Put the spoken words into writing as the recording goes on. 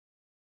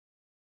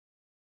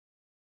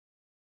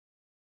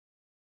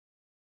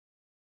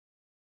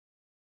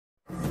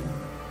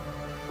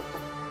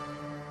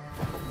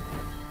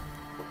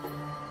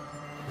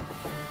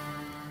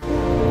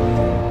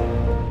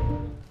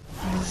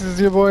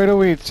your boy the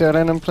Witch,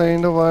 and I'm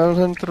playing the Wild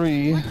Hunt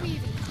 3. When do we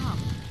even come?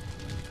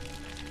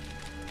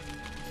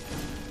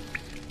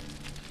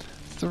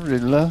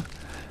 Cirilla.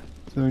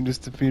 So we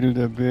just defeated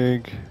a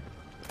big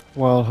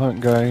Wild Hunt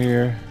guy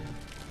here.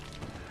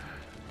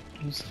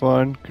 It was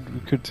fun.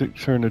 We could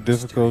turn the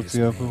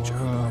difficulty up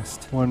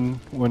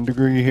one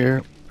degree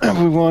here if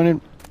we wanted.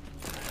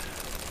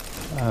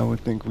 I would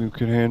think we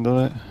could handle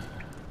it.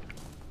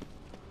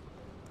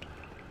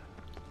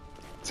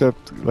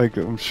 Except, like,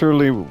 I'm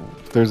surely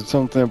there's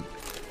something,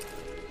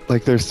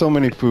 like, there's so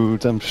many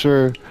foods. I'm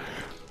sure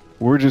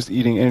we're just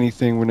eating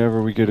anything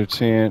whenever we get a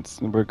chance,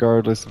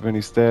 regardless of any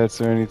stats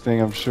or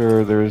anything. I'm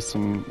sure there's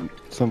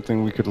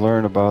something we could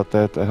learn about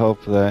that to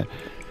help that,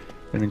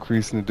 and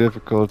increasing the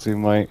difficulty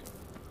might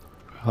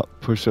help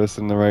push us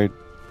in the right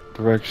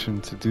direction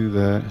to do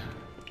that.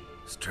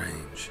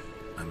 Strange.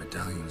 My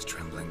medallion's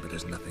trembling, but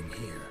there's nothing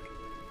here.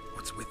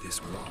 What's with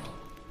this wall?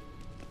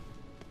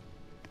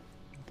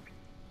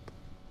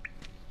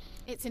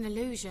 It's an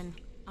illusion.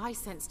 I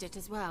sensed it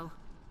as well.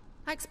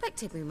 I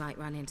expected we might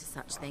run into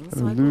such things,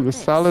 so I brought this.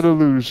 A solid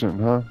illusion,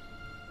 huh?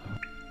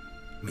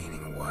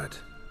 Meaning what?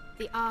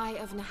 The Eye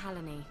of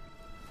Nehaleni.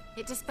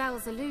 It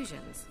dispels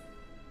illusions.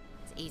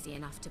 It's easy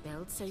enough to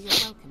build, so you're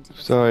welcome to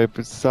this. Sorry, if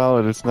it's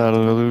solid, it's not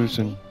an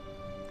illusion.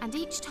 And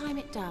each time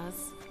it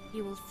does,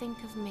 you will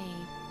think of me.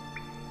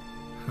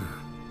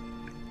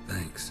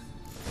 Thanks.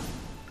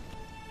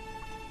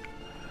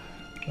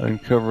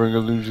 Uncovering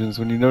illusions.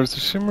 When you notice a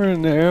shimmer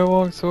in the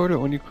airwalk, sort it.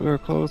 When you clear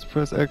clothes,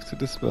 press X to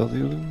dispel the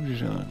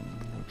illusion.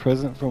 A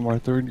present from our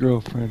third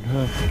girlfriend,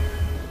 huh?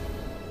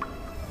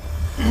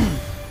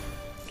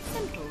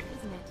 Simple,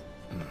 isn't it?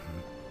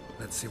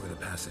 Let's see where the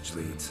passage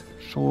leads.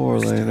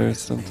 Surely there's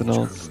something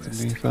else to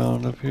be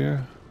found up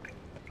here.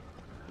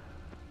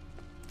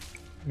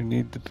 We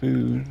need the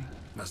food.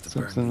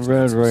 Something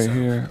red right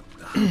here.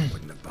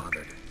 Wouldn't have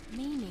bothered.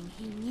 Meaning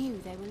he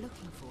knew they were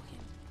looking for him.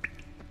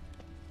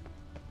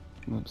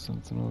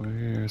 Something over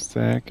here. A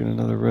sack and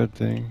another red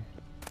thing.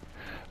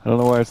 I don't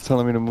know why it's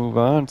telling me to move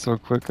on so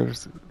quick.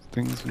 There's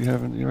things we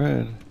haven't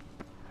read.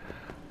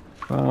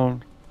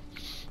 Found.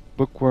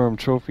 Bookworm.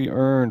 Trophy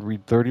earned.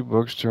 Read 30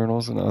 books,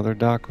 journals, and other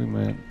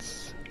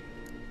documents.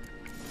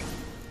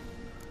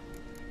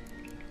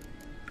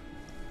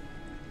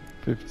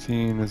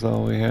 15 is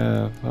all we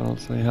have. I don't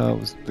see how it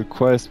was. The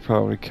quest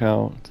probably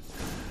count.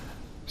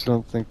 I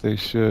don't think they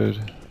should.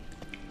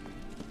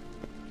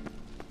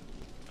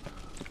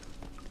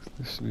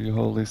 This should be a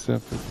wholly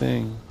separate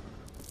thing.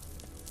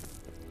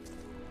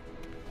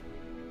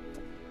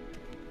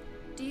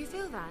 Do you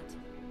feel that?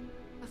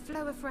 A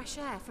flow of fresh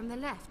air from the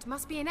left.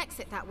 Must be an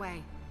exit that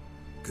way.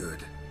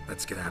 Good.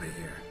 Let's get out of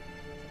here.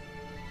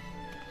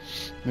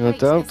 No Wait,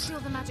 doubt. there's still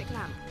the magic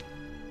lamp.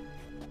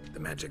 The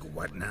magic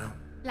what now?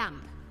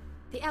 Lamp.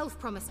 The elf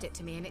promised it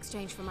to me in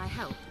exchange for my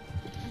help.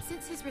 And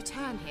since his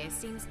return here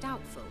seems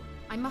doubtful,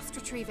 I must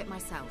retrieve it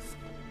myself.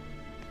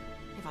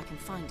 If I can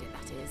find it,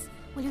 that is.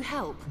 Will you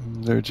help?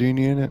 Is there a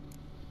genie in it?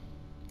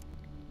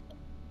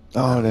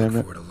 Oh, damn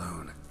it. Look for it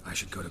alone. I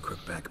should go to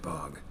Crookback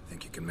Bog.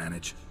 Think you can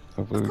manage?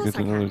 Hopefully we get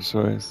another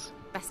choice.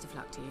 Best of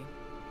luck to you.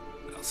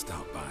 I'll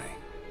stop by.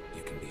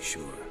 You can be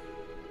sure.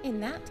 In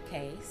that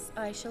case,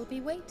 I shall be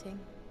waiting.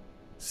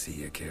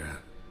 See ya, Kira.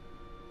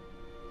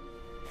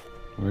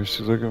 Where's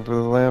she looking for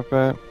the lamp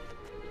at?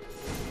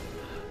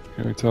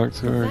 Can we talk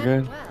to her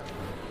again? Well.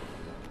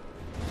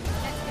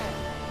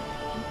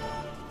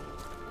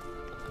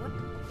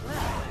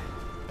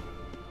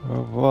 Au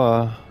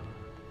revoir.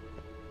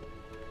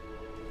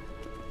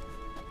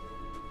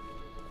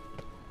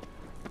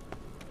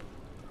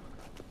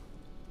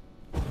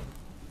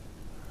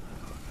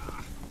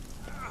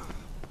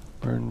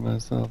 Burned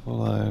myself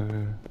alive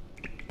here.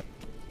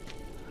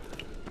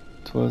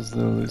 'Twas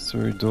the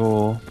illusory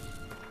duel.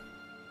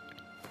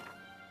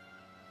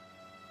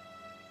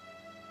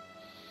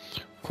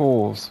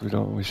 Cool,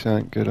 so we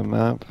shan't get a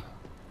map.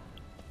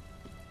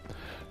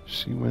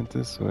 She went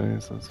this way,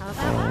 so let's How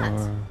follow about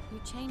that? her.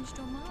 You changed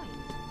your mind.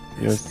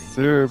 Yes,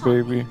 sir,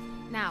 baby.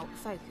 Now,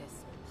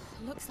 focus.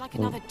 Looks like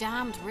another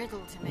damned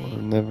riddle to Will me.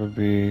 never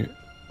be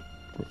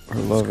her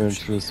love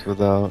interest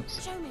without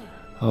Show me.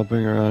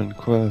 helping her on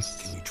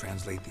quests. Can you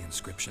translate the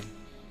inscription?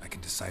 I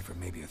can decipher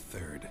maybe a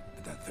third,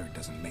 but that third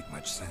doesn't make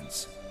much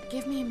sense.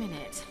 Give me a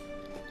minute.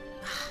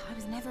 I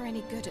was never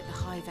any good at the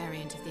high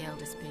variant of the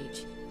Elder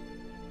Speech.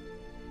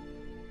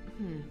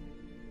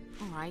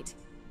 Alright.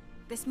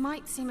 This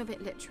might seem a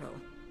bit literal.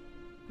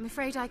 I'm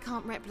afraid I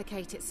can't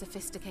replicate its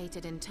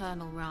sophisticated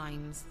internal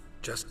rhymes.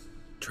 Just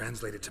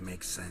translate it to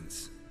make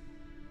sense.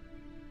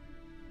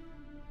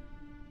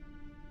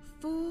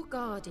 4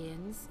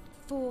 guardians,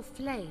 4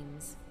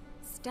 flames,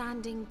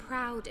 standing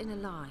proud in a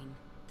line.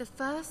 The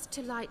first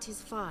to light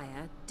his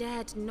fire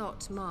dared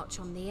not march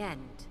on the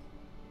end.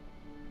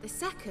 The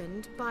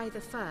second, by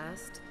the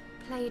first,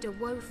 played a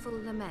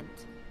woeful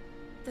lament.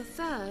 The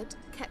third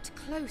kept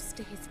close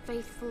to his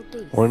faithful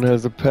beast. One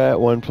has a pet,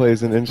 one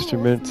plays an The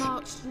instrument. fourth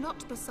marched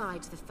not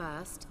beside the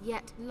first,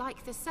 yet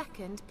like the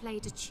second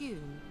played a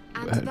tune.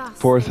 And thus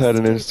Fourth they had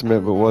an stood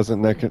instrument, but o'er their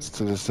wasn't queen, next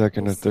to the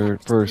second who or third,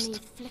 slept first.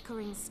 beneath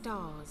flickering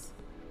stars.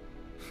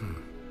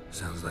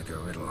 Sounds like a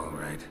riddle, all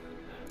right.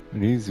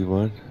 An easy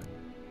one.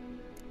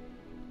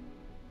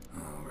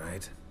 All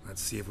right,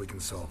 let's see if we can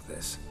solve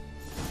this.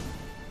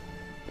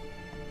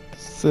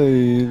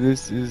 Say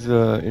this is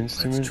Let's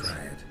instrument. try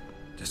it.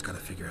 Just gotta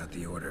figure out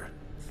the order.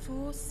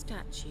 4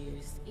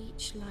 statues,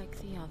 each like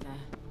the other.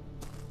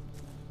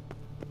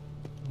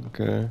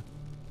 Okay.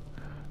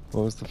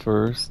 What was the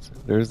first?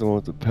 There's the one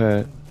with the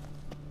pet.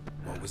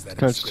 What was that?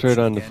 Concentrate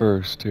on the again?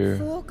 first here.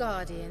 4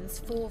 guardians,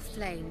 4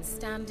 flames,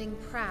 standing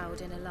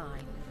proud in a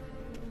line.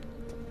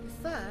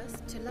 The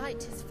first, to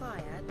light his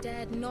fire,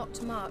 dared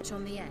not march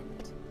on the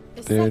end.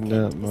 The Dared second,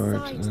 not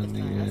march besides on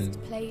the the first,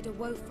 end. played a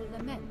woeful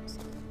lament.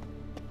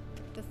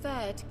 The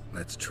third,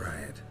 Let's try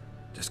it.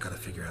 Just gotta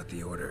figure out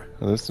the order.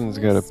 Oh, this one's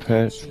 4 got a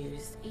pet.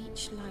 statues,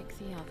 each like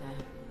the other.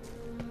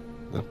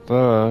 The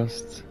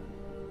first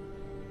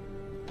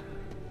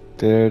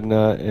dared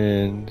not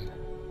end.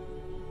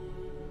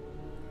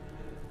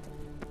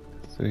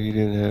 So he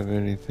didn't have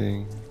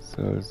anything.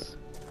 So it's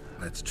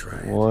Let's try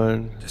it.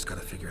 one. Just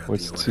gotta figure out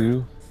What's the order.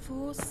 2?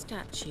 4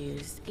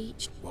 statues,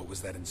 each. What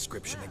was that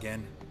inscription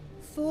again?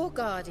 4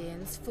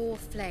 guardians, 4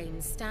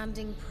 flames,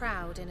 standing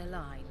proud in a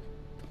line.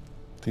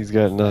 He's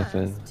got The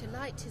nothing. first, to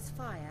light his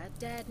fire,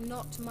 dared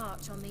not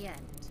march on the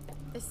end.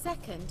 The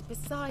second,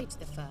 beside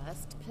the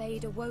first,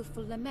 played a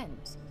woeful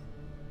lament.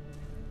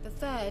 The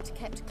third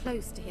kept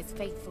close to his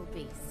faithful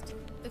beast.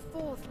 The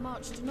fourth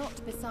marched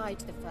not beside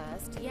the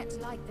first, yet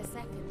like the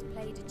second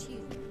played a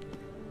tune.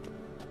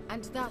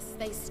 And thus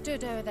they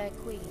stood o'er their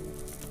queen,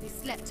 who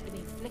slept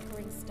beneath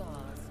flickering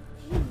stars,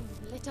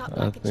 lit up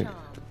I like a think- charm.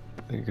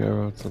 I think I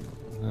wrote some.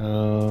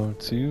 No,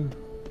 2?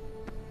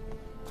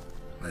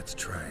 Let's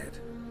try it.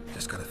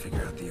 Just gotta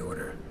figure out the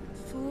order.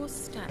 4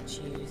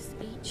 statues,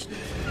 each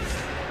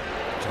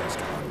Just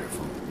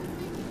wonderful.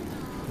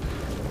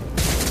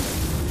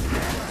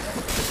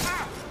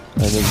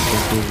 I didn't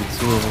think there'd be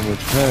 2 of them with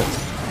pets.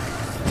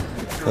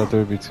 Thought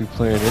there'd be 2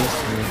 playing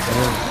instruments.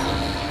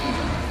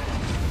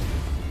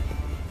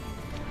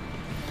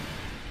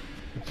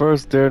 The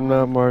first dared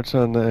not march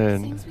on the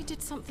end. Seems we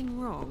did something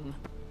wrong.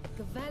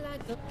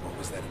 What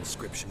was that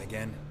inscription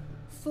again?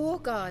 4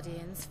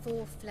 guardians,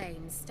 4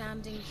 flames,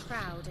 standing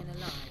proud in a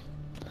line.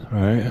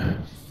 Right.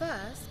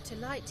 First, to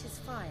light his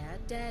fire,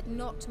 dared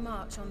not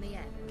march on the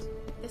end.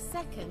 The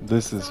second,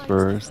 This is beside the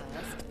first.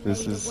 first,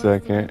 This played a is woeful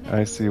second. I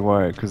lament. see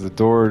why. Because the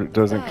door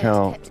doesn't Third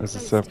count kept as a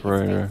close to his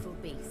separator. faithful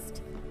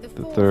beast. The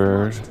The fourth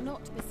third. marched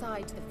not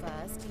beside the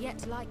first,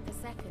 yet like the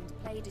second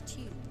played a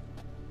tune.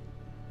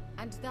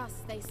 And thus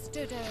they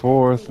stood over their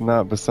Fourth, queen,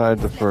 not beside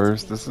the slept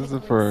first. beneath This is the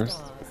flickering first.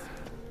 stars.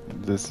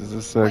 This is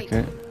the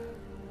second.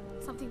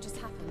 Something just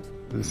happened.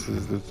 This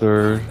is the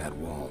third. Behind that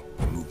wall.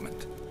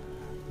 Movement.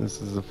 This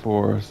is the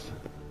fourth.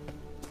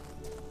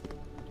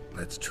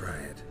 Let's try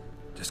it.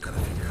 Just gotta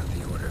figure out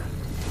the order.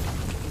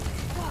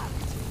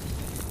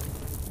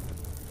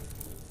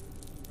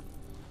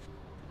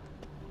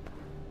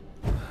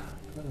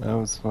 That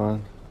was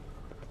fun.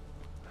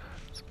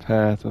 It's a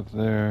path up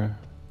there.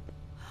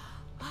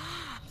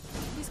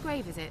 Whose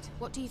grave is it?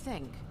 What do you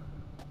think?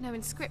 No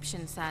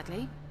inscription,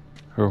 sadly.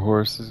 Her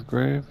horse's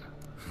grave?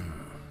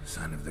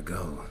 Sign of the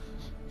gull.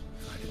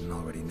 If I didn't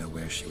already know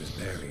where she was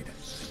buried,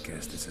 I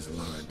guess this is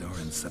Laura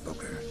Doran's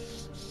sepulcher.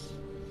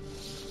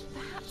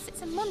 Perhaps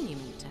it's a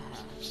monument to her.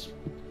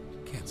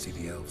 Can't see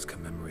the elves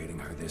commemorating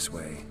her this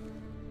way.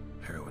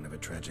 Heroine of a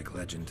tragic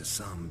legend to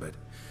some, but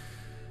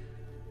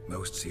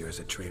most see her as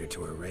a traitor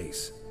to her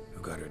race,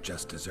 who got her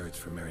just deserts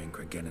for marrying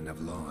Cregennan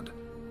of Laud.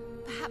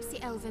 Perhaps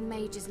the elven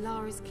mage is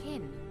Lara's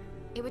kin.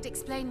 It would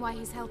explain why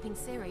he's helping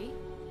Ciri.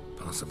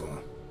 Possible.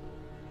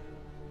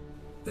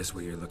 This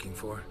what you're looking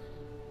for?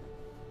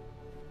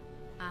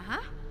 Uh-huh.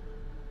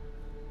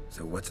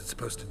 So what's it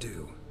supposed to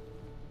do?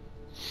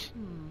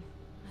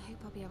 I hope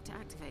I'll be able to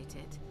activate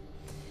it.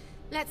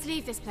 Let's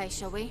leave this place,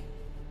 shall we?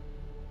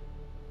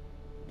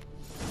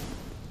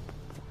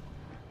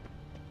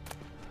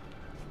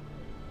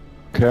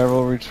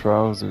 Cavalry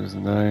trousers,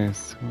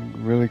 nice.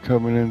 We're really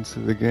coming into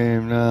the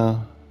game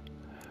now.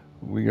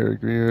 We are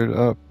geared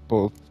up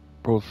both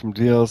from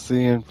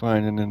DLC and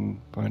finding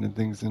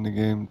things in the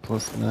game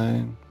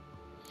 +9.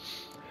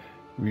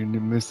 We're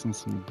missing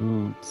some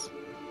boots.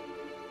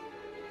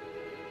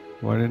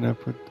 Why didn't I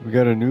put? We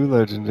got a new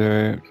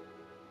legendary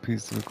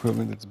piece of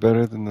equipment that's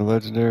better than the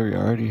legendary we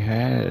already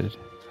had.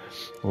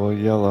 Well,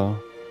 yellow.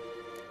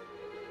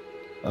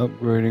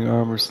 Upgrading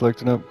armor.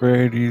 Select an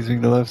upgrade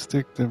using the left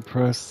stick, then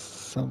press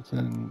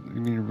something.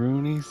 You mean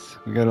runes?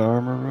 We got an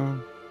armor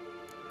rune.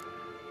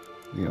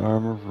 The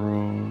armor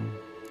rune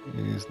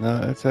is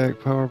not attack,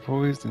 power,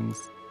 poisons.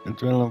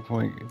 Adrenaline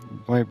point.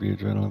 It might be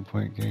adrenaline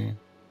point gain.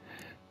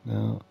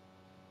 No.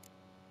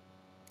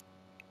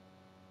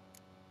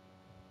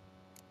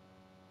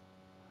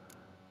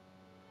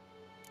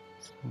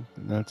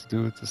 Something not to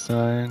do with the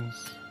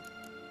signs.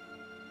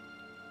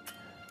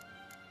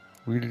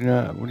 We do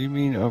not. What do you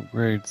mean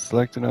upgrade?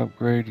 Select an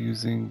upgrade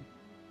using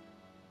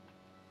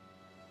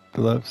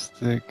the left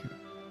stick.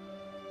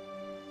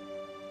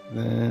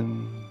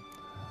 Then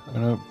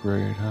an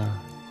upgrade, huh?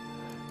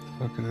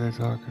 What the fuck are they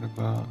talking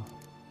about?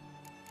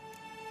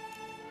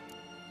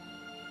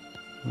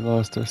 We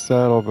lost our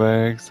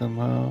saddlebag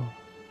somehow.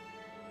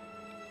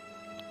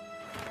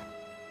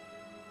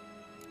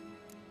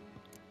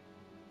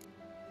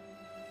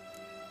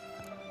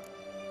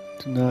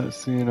 Do not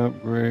see an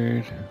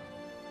upgrade.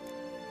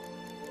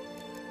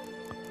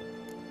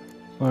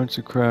 Bunch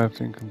of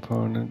crafting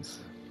components.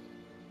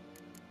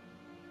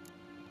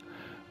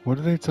 What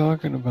are they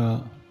talking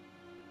about?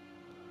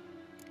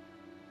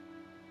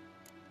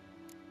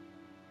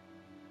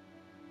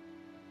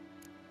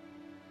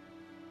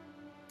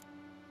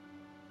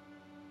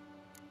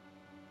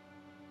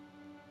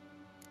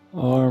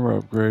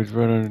 Armor upgrades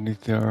right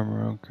underneath the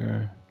armor,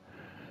 okay.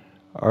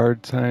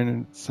 Art sign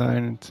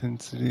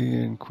intensity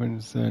and Quinn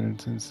sign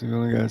intensity. We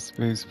only got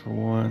space for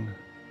one.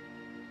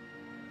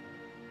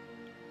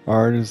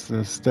 Art is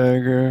the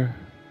stagger.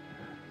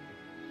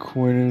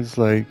 Quinn is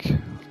like,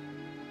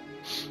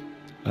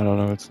 I don't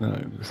know, it's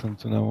not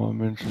something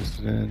I'm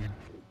interested in.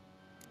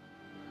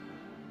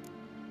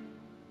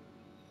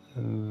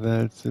 And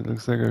that's it.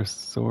 Looks like our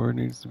sword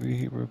needs to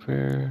be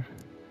repaired.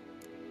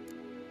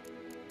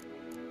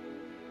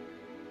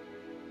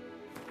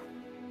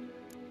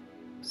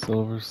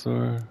 Silver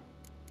sword.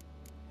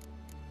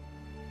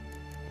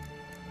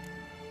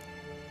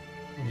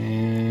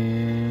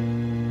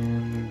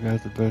 And we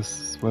got the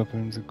best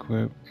weapons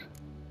equipped.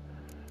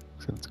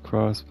 Except the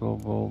crossbow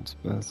bolts,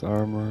 best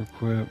armor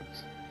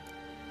equipped.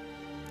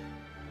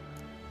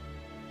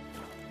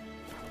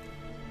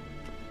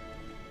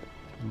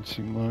 And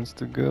she wants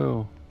to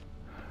go.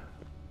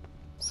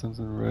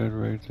 Something red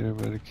right there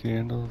by the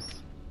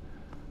candles.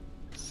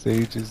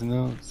 Sage's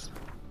notes.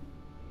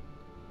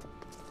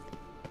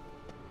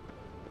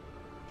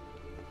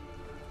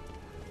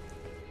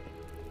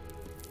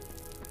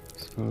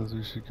 Suppose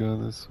we should go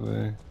this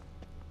way.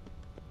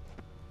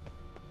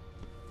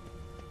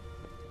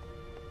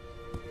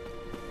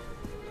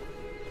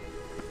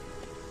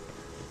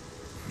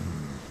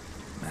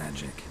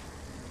 Magic.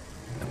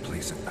 A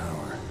place of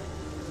power.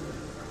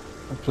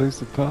 A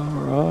place of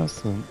power,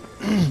 awesome.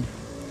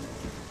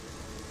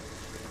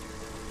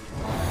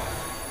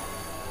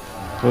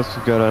 Plus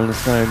we got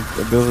unassigned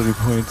ability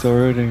points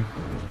already.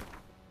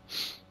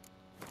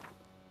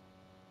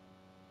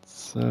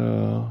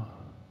 So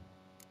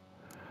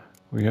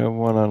we have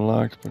one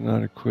unlocked but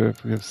not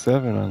equipped. We have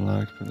 7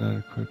 unlocked but not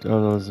equipped.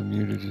 Oh, those are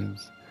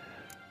mutagens.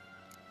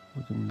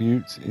 We can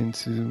mute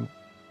into.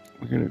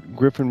 We're gonna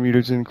Griffin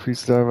mutagen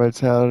increases our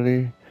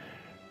vitality.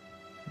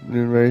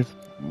 Moon Wraith,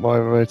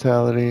 more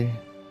vitality.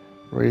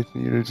 Wraith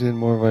mutagen,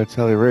 more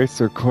vitality. Wraiths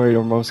are quite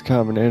our most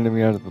common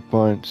enemy out of the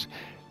bunch.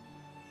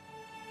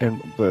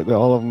 But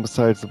all of them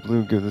besides the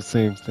blue give the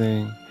same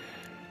thing.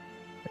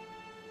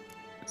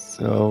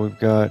 So we've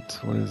got,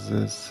 what is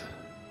this?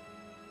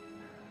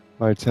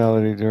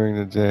 Vitality during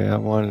the day. I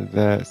wanted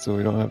that so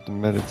we don't have to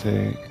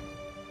meditate.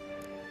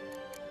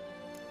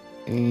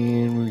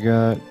 And we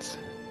got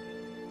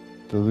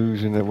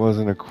Delusion that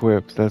wasn't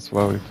equipped. That's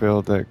why we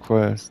failed that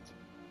quest.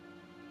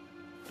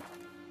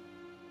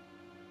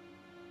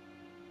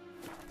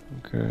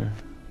 Okay.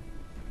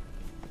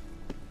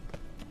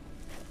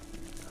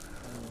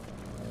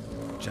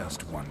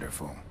 Just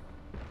wonderful.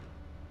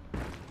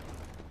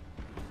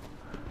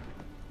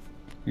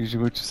 Use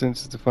your witch's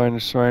senses to find a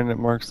shrine that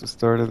marks the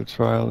start of the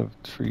trial of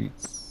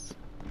treats.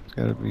 It's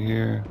gotta be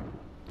here.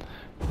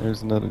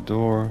 There's another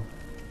door.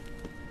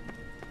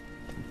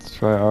 Let's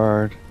try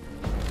Ard.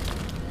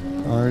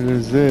 Ard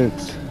is it.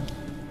 Is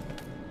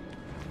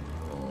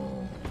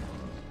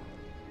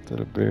that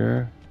a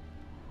bear?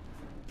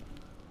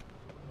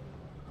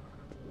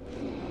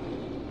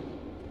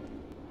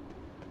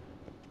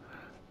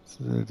 This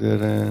is a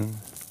dead end.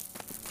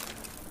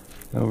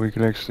 Now we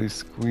can actually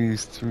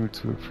squeeze through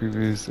to a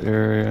previous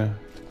area.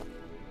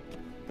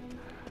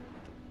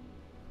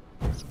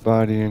 There's a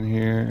body in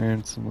here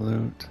and some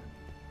loot.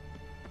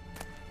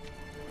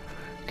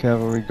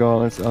 Cavalry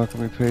gauntlets,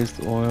 alchemy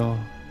paste, oil,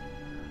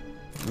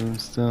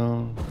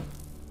 runestone.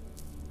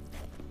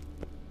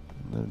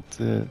 And that's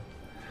it.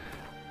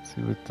 Let's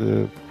see what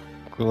the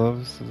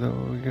gloves, is that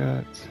what we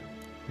got?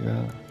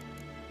 Yeah.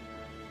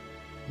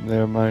 And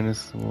they're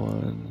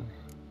 -1.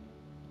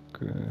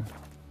 Okay.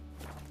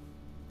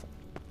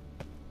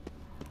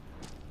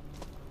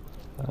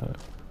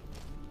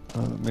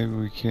 Maybe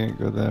we can't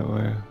go that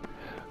way.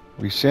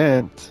 We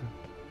shan't,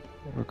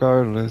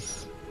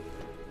 regardless.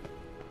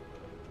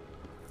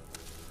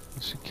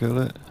 We should kill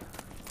it.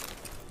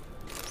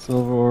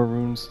 Silver ore,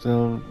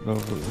 runestone,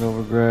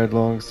 Novigrad,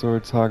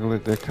 longsword, toggle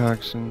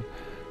decoction.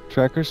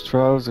 Tracker's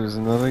trousers,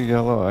 another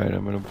yellow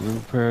item, and a blue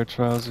pair of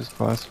trousers.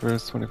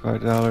 Phosphorus,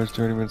 $25.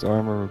 Journeyman's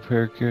armor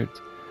repair kit.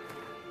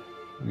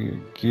 We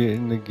are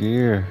getting the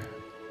gear.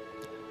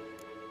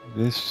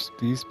 These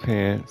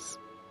pants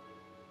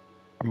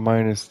are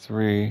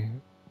 -3,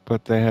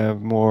 but they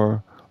have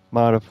more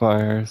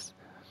modifiers.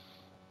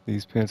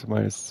 These pants are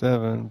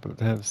 -7, but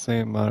have the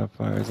same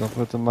modifiers. I'll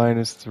put the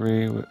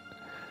 -3,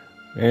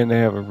 and they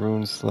have a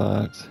rune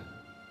slot.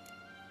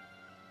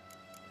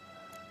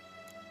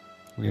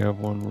 We have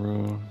one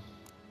rune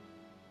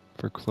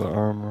for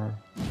armor.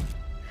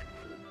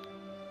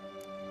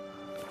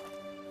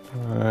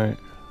 Alright.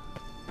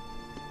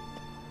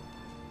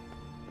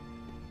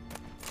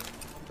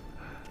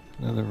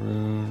 Another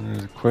rune.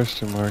 There's a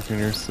question mark in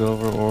here.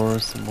 Silver ore,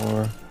 some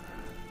more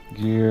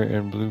gear,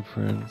 and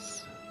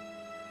blueprints.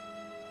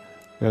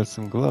 Got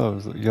some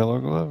gloves. Yellow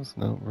gloves?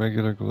 No,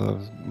 regular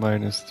gloves.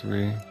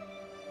 -3.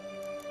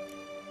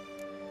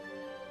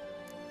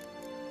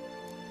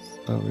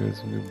 Oh, we have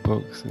some new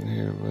books in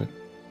here, but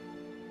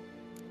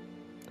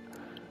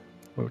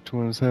which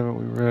ones haven't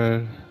we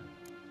read?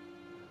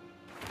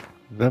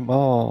 Them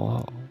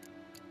all.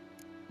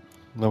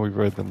 No, we've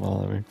read them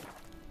all, I mean.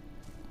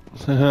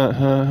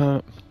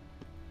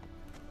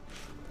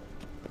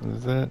 What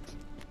is that?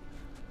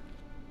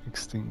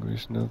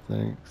 Extinguish, no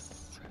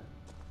thanks.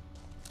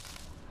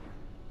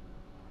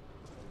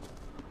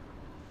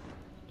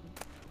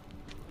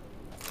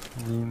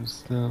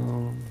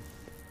 Runestone.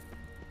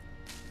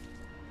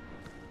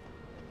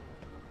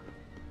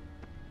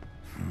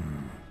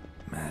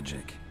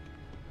 Magic.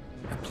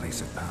 A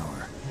place of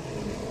power.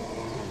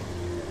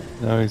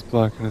 Now he's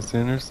blocking us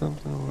in or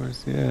something?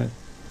 Where's he at?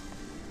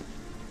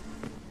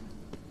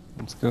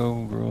 Let's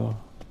go, bro.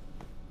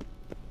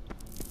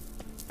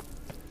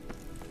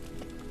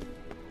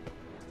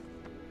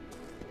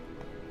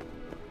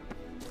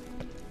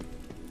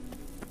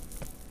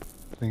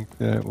 I think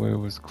that way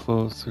was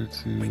closer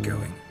to... We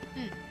going?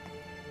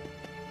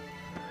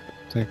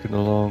 Taking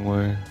a long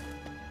way.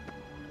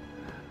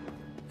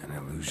 An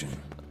illusion.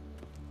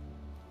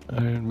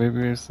 And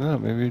maybe it's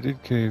not. Maybe it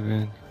did cave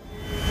in.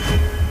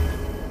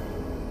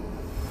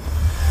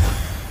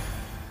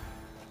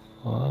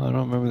 Well, I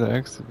don't remember the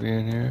exit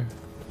being here.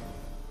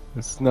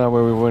 It's not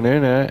where we went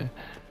in at.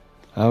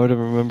 I would have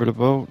remembered a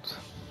boat.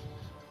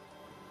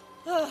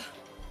 Ah,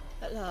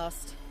 at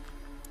last.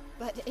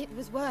 But it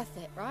was worth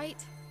it,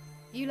 right?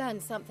 You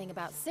learned something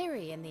about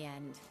Ciri in the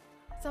end.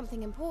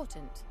 Something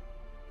important.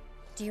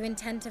 Do you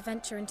intend to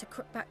venture into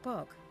Crookback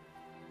Bog?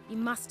 You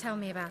must tell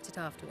me about it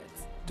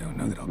afterwards. Don't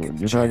know that I'll get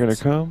the You're not gonna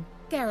chance. come?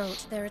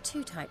 Geralt, there are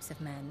two types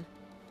of men.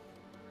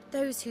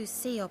 Those who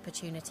see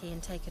opportunity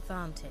and take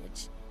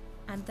advantage,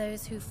 and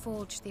those who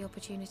forge the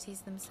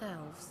opportunities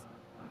themselves.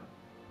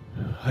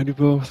 I do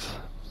both.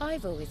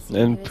 I've always seen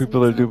And you as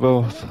people an that do example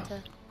of both. the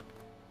latter.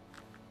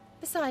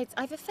 Besides,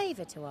 I've a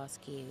favor to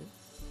ask you.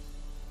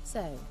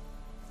 So,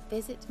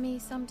 visit me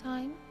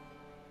sometime?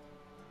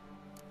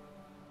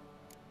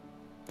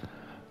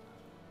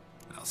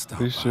 I'll stop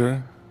Be by.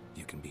 sure.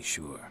 You can be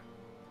sure.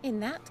 In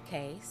that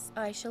case,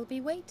 I shall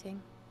be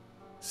waiting.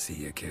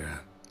 See ya, Kira.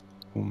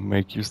 Well,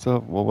 make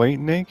yourself wait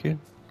naked.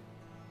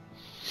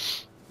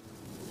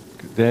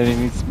 'Cause Daddy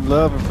needs some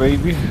loving,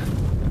 baby.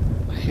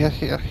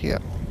 Yeah.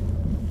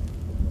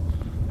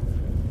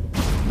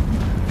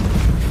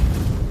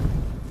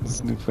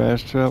 This new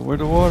fast travel. Where'd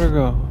the water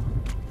go?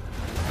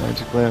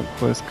 Magic lamp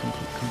quest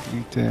complete.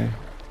 You can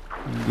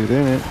get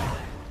in it.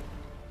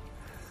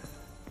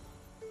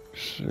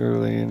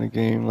 Surely in a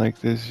game like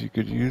this you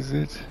could use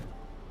it.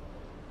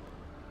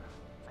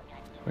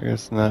 I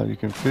guess not. You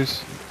can fish.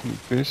 Can you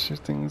fish or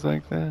things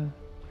like that?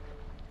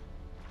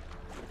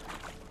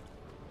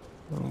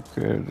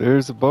 Okay,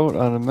 there's a boat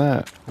on the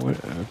map. What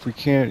if we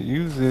can't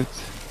use it?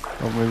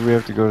 Oh, maybe we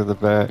have to go to the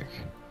back.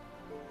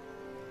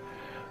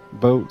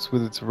 Boats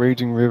with its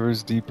raging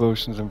rivers, deep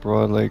oceans, and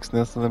broad lakes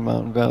nestled in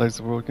mountain valleys.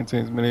 The world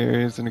contains many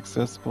areas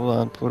inaccessible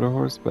on foot or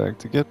horseback.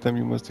 To get them,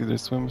 you must either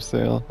swim or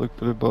sail. Look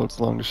for the boats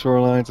along the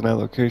shorelines and at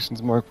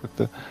locations marked with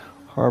the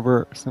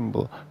harbor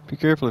symbol. Be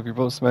careful if your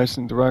boat smashes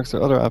into rocks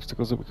or other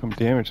obstacles that become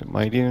damaged. It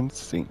might even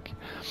sink.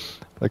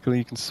 Luckily,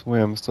 you can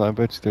swim, so I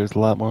bet you there's a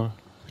lot more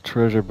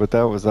treasure, but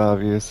that was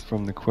obvious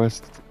from the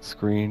quest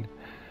screen.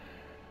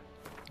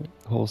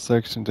 A whole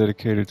section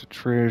dedicated to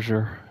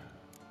treasure.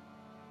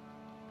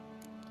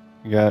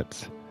 You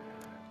got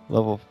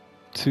level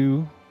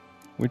 2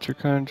 Witcher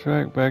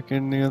contract back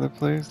in the other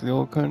place, the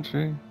old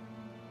country.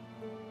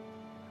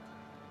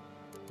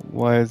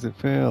 Why has it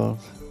failed?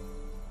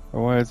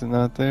 Or why is it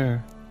not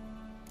there?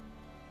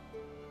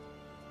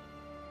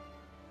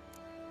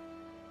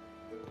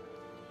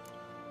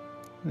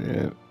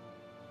 Yeah.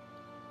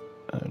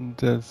 On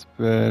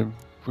deathbed,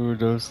 brew a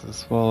dose of the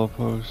swallow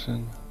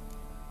potion.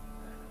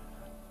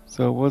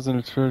 So it wasn't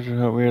a treasure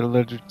hunt. We had a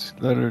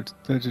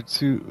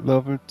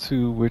level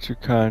 2 Witcher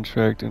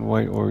contract in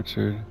White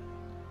Orchard.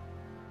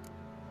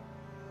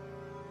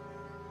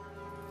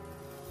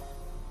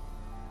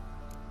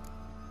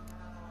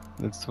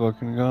 It's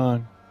fucking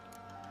gone.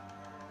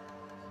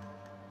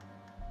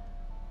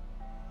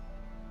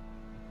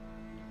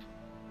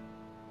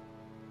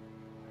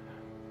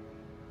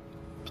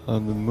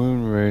 On the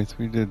moon wraith,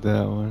 we did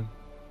that one.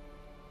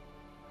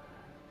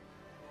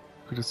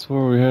 Could have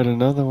swore we had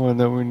another one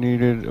that we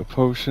needed a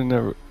potion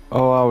that.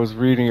 Oh, I was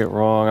reading it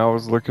wrong. I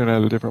was looking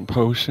at a different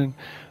potion.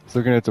 was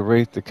looking at the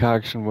wraith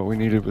decoction. What we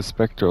needed was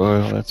spectral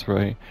oil. That's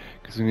right,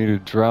 because we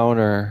needed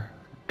drowner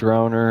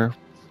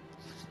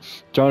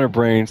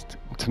brains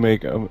to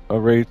make a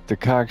wraith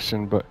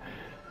decoction, but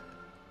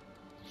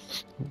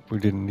we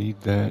didn't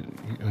need that.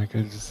 Like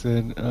I just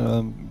said,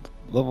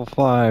 level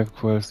 5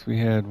 quest, we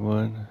had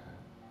one.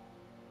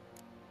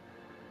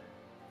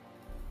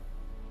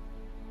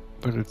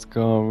 But it's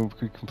gone.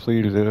 We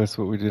completed it. That's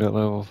what we did at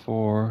level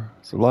 4.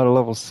 So a lot of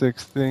level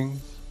 6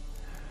 things.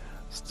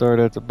 Start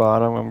at the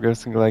bottom. I'm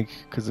guessing, like,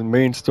 because the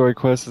main story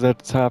quest is at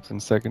the top, then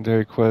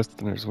secondary quest,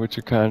 then there's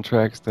Witcher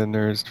contracts, then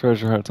there's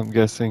treasure hunts. I'm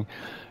guessing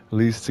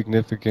least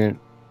significant,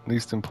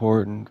 least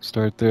important.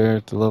 Start there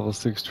at the level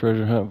 6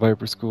 treasure hunt,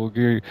 Viper School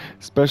gear,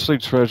 especially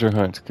treasure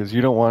hunts, because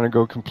you don't want to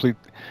go complete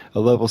a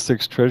level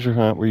 6 treasure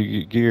hunt where you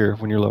get gear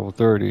when you're level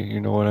 30.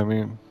 You know what I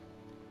mean?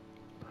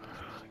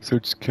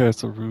 Search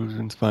castle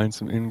ruins, find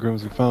some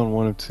engrams. We found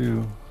 1 of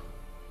 2.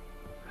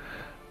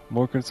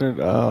 More concerned?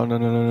 Oh, no.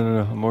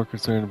 I'm more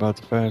concerned about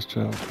the fast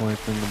travel point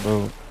than the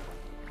boat.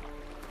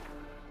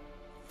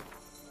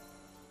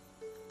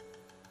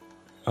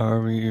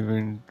 Are we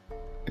even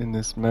in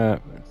this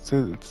map? It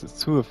says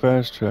it's to a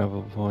fast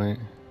travel point.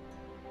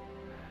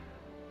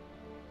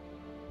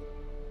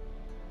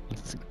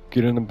 Let's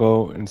get in a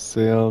boat and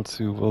sail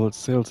to, well, let's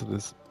sail to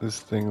this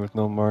thing with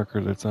no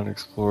marker that's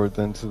unexplored,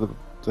 then to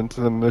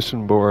the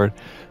mission board,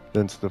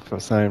 then to the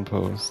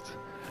signpost.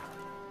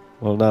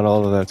 Well, not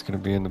all of that's going to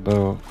be in the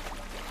boat.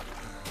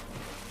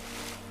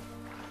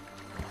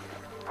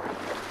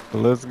 But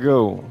let's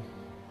go.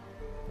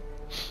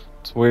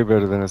 It's way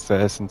better than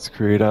Assassin's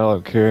Creed. I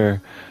don't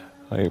care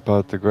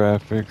about the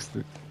graphics.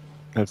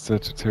 That's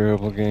such a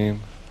terrible game.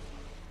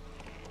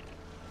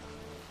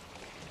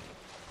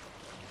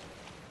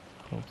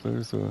 We're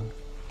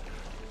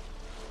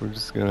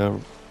just gonna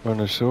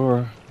run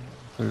ashore.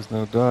 There's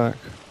no dock.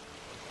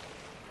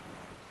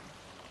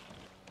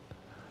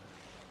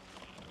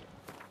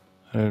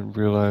 I didn't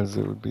realize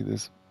it would be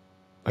this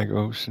like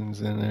oceans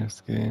in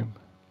this game.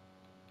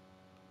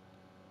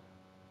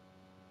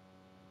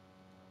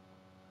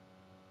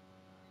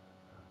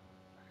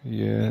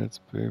 Yeah, it's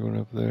a big one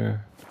up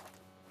there.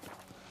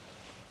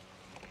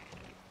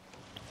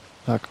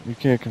 You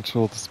can't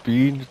control the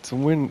speed. It's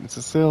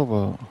a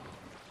sailboat.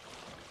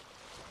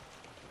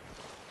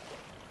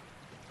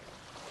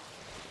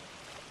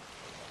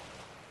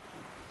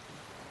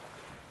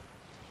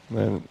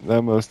 Man,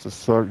 that must have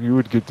sucked. You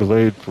would get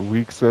delayed for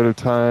weeks at a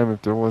time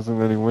if there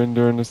wasn't any wind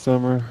during the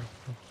summer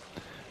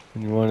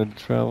and you wanted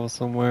to travel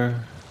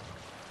somewhere.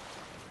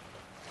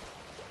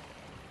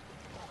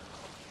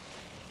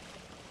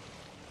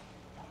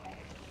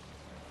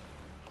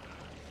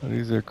 Oh,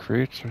 these are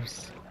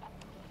creatures.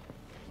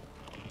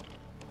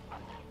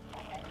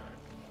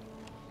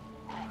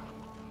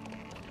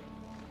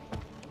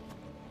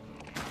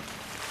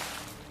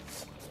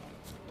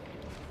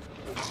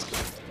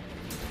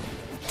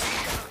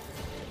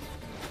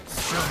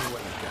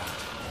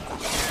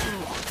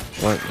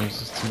 What? There's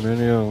just too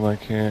many of them. I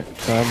can't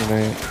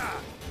dominate.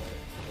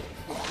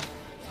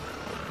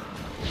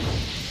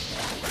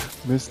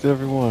 Missed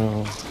every one of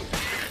them.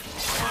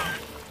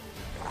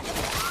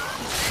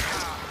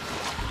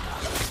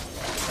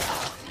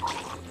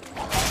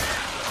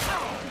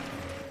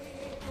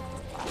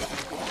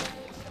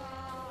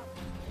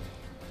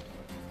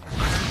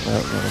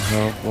 That will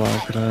help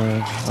block it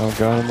on. I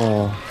got them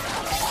all.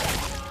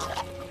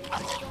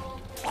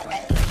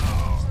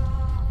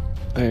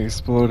 They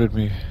exploded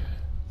me.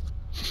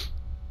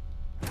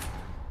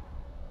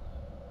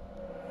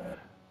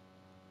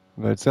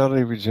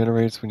 Vitality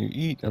regenerates when you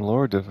eat on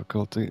lower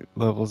difficulty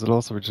levels. It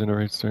also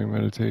regenerates during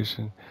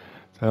meditation.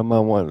 So I'm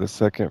on one, the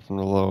second from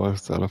the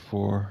lowest out of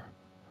 4.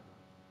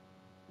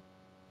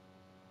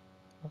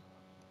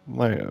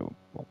 I don't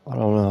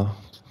know.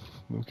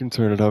 We can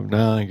turn it up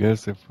now, I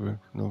guess, if we're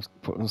no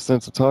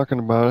sense of talking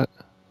about it.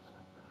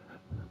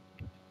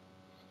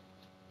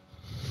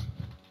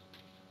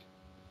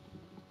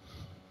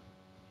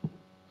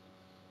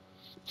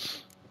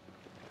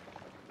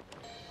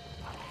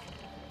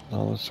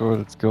 All ashore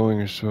that's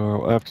going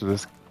ashore after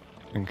this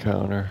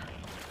encounter.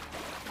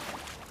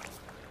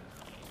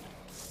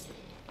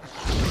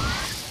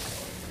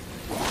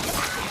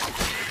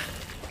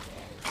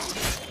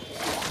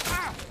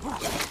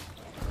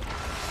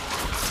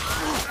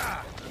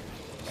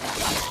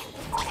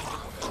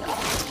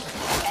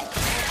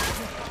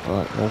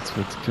 But that's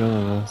what's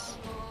killing us.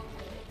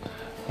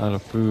 Out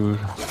of food.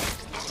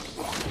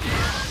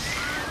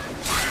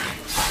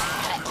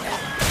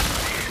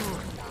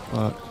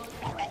 But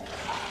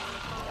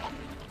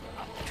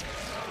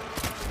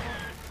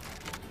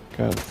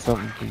got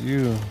something for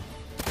you.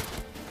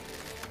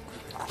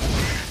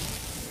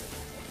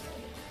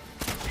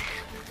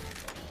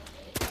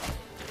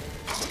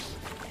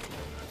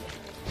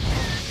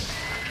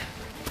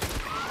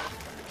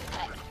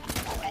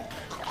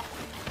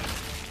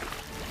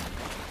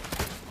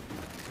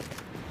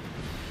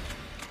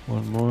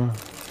 One more?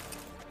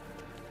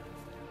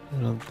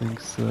 I don't think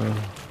so.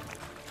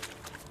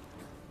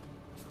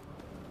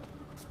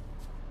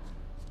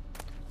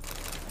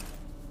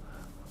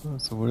 Oh,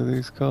 so what are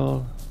these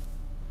called?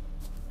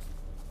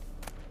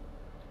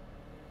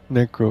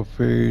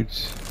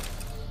 Necrophage.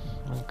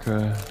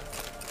 Okay.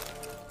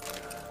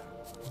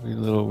 Be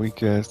little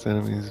weak ass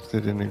enemies if they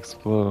didn't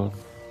explode.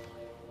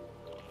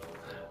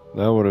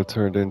 That would have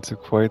turned into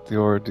quite the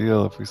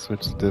ordeal if we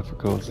switched the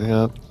difficulty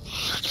up.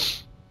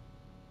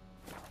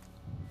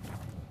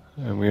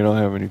 And we don't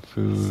have any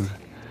food.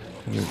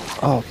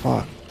 Oh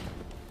fuck.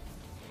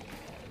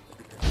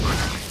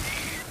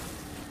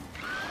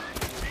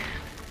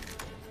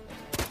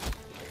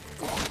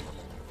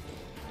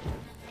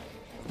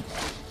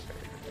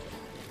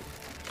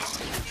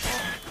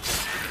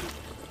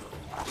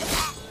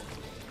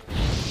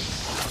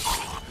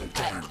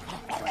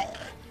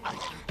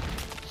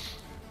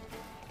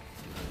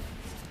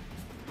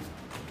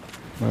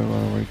 Might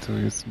want to wait till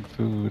we get some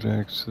food,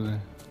 actually.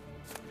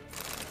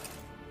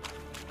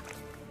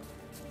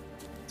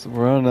 So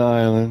we're on the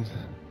island.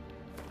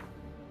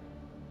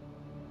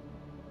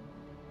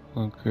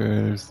 Okay,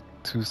 there's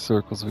 2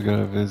 circles we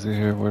gotta visit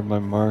here. Where'd my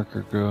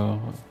marker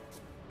go?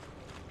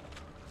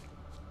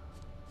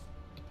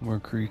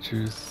 More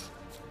creatures.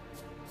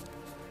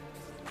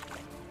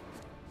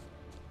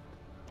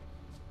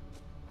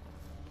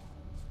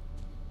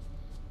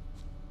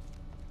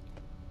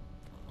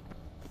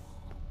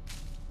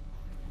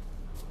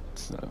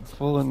 It's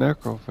full of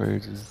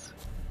necrophages.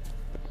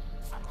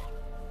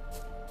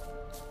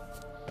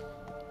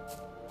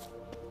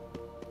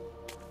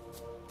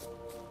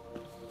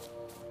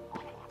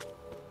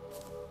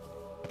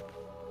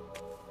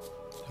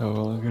 Oh,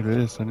 look at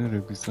this. I knew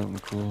there'd be something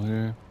cool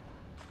here.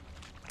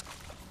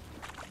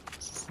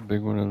 Is this the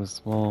big one or the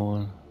small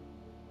one?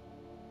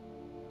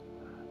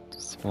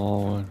 The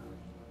small one.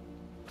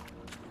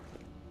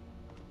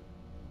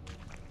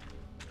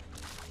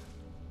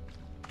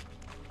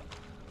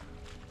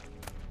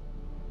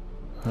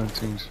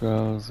 Hunting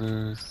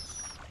trousers.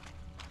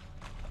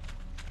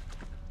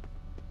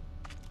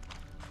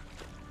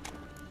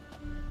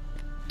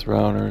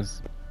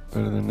 Drowners.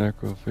 Better than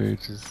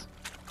necrophages.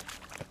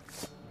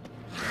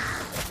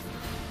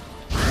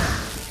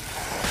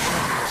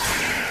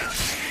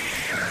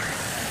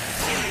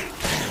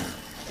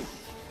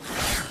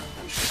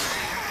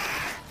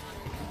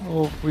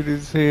 Off with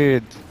his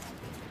head.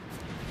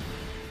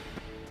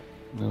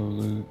 No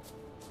loot.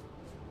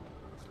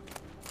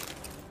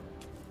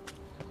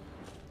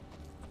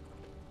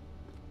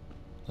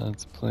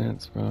 Lots of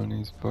plants around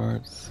these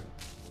parts.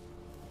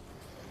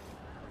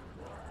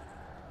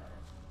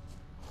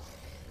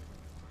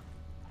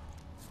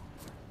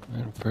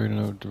 I'm afraid of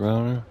no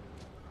drowner.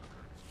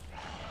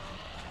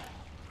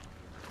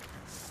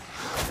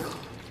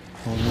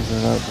 Oh, these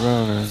are not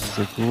drowners, these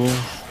are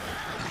ghouls.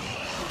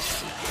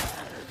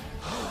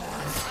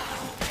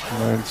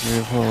 Reminds me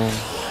of home.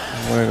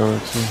 White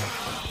Orchard.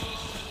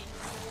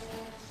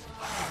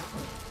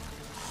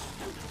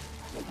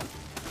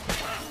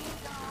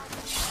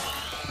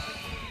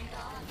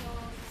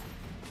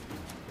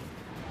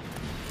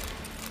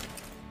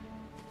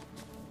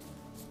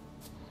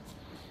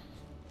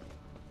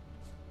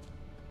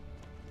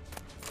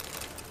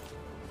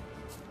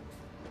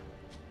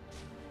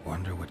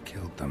 Wonder what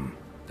killed them.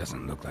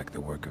 Doesn't look like the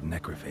work of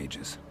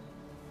necrophages.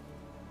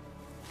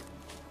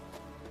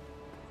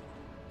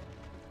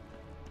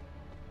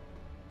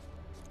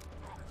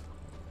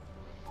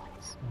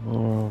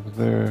 More over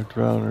there,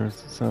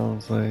 drowners, it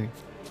sounds like.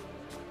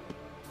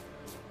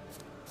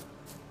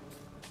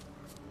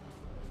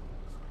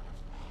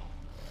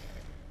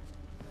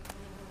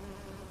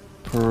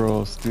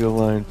 Pearl, steel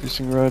line,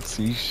 fishing rod,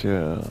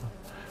 seashell.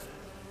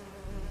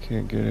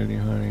 Can't get any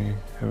honey.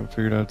 Haven't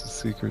figured out the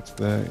secret to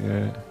that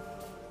yet.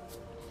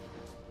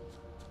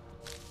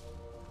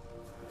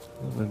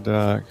 On the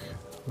dock.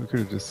 We could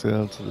have just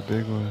sailed to the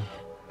big one.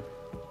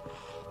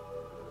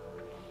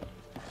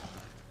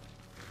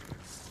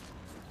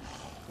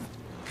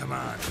 Come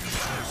on.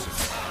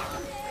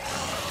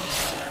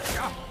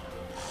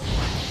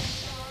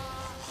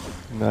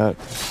 Not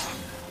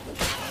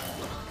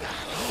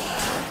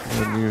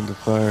immune to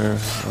fire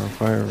or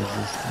fire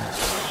resistant.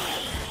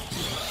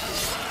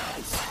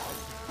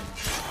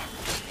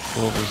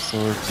 Silver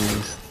sword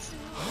beasts.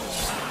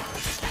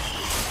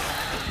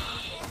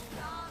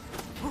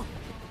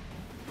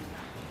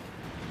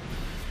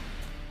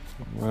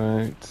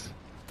 Right.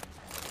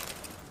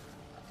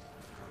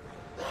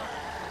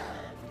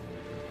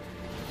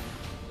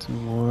 Two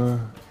more.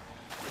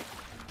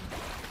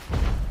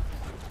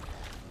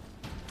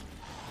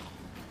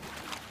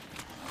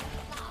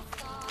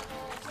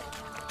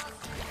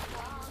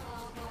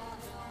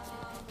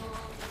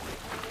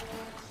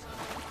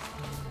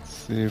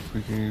 See if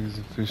we can use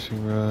a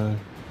fishing rod.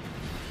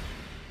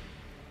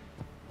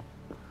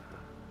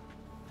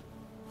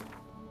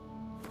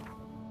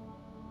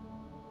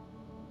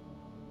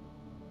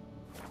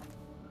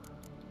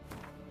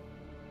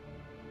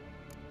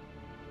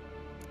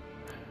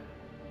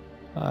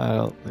 I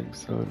don't think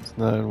so. It's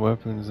not in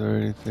weapons or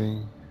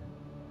anything.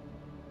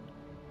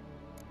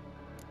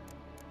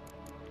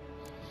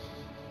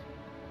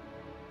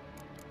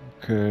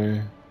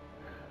 Okay.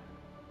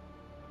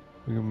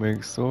 We can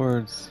make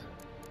swords.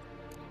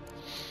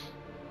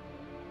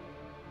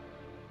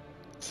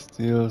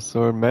 Steel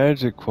sword,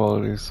 magic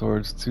quality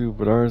swords too,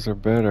 but ours are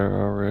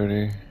better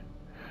already.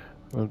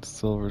 What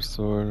silver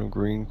sword,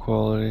 green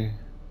quality.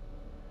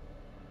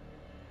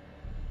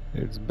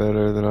 It's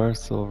better than our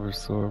silver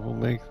sword. We'll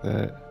make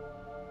that.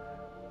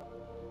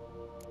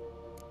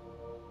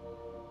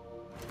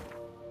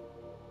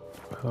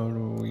 How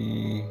do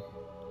we...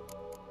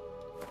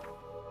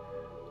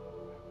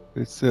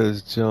 It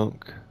says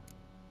junk.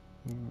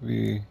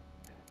 Be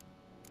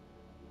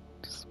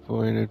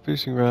disappointed.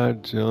 Fishing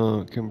rod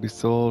junk can be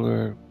sold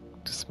or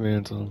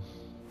dismantled.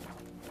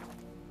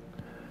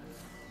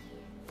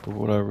 But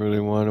what I really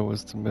wanted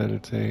was to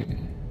meditate.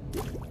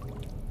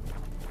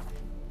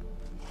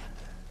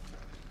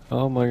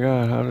 Oh my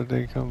god, how did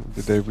they come?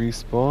 Did they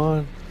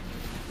respawn?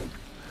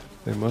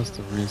 They must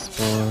have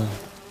respawned.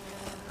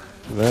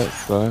 That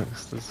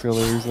sucks. That's the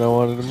only reason I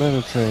wanted to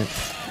meditate.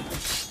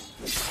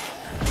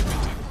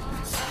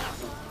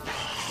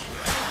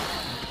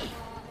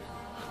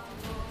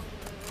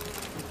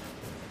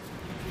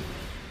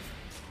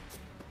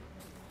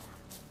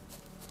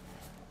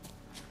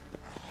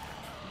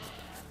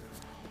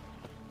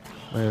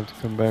 I have to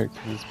come back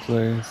to this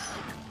place.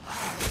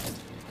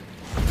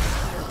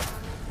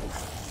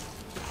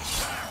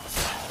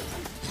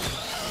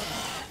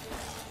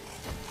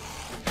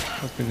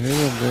 Fucking hit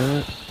him, damn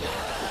it.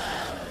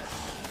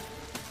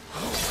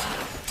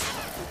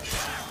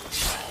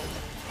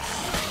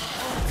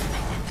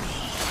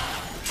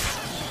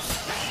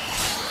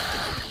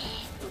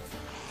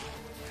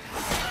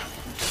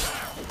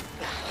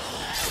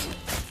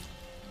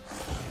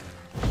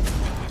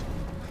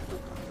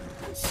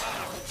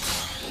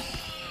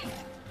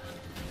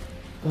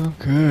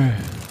 Okay, I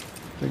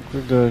think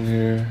we're done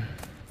here.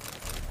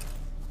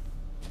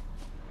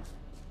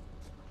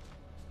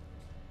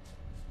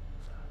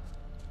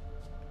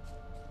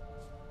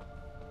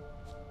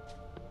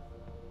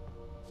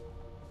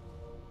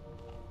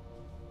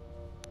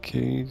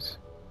 Cage.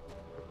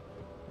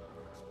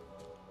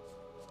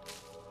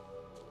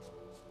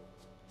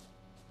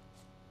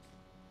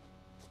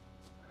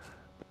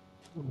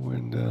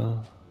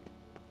 Window.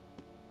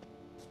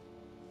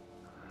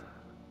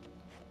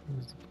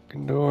 Where's the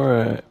fucking door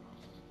at?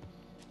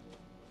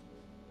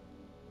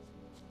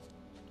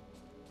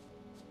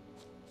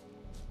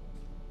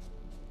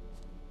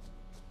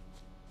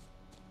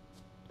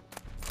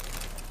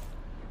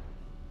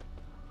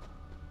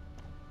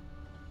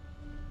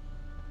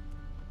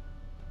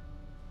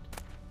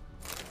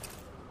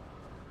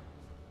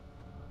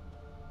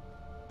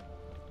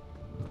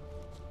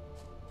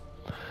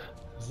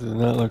 This does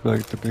not look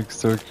like the big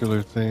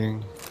circular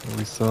thing that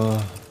we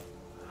saw.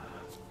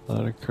 A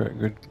lot of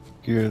good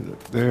gear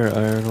there,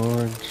 iron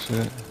ore and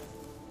shit.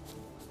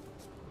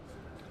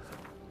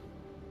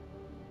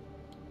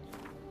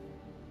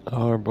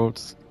 Oh, our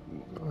boat's...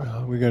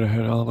 we gotta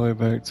head all the way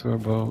back to our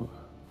boat.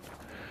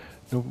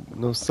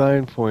 No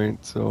sign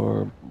points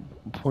or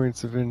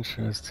points of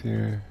interest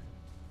here.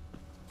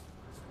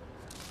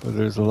 But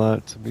there's a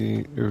lot to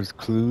be... There's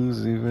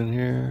clues even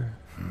here.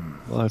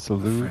 Lots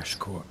of loot. Fresh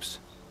corpse.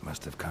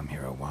 Must have come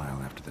here a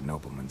while after the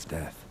nobleman's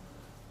death.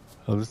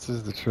 Oh, this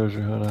is the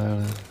treasure hunt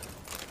island.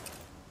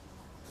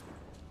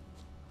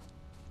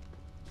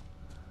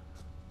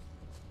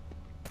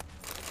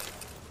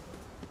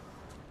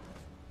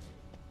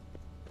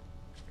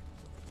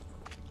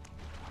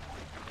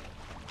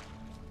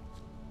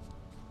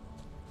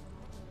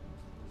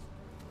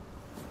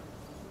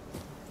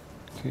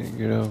 Can't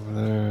get over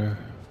there.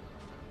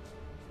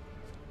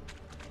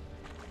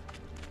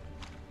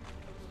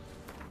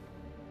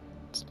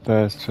 It's a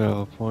fast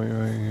travel point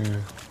right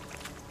here.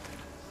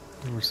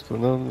 We're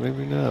supposed, no,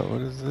 maybe not.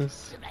 What is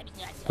this?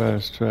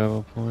 Fast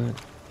travel point.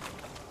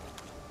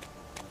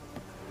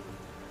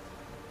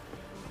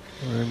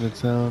 We're in the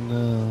town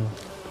now.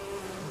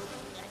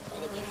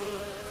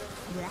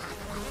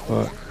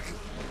 Fuck.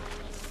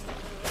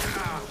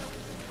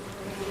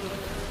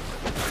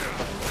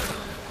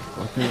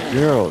 Fucking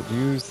Geralt,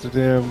 use the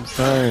damn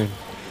sign.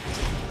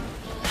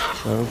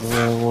 That was the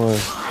wrong one.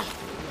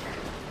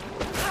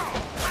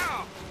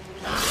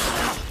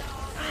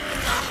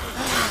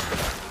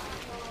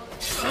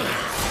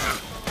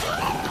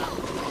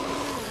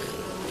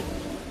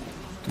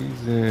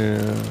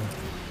 Damn.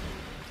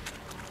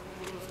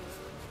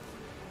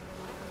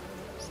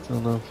 Still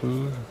no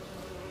food?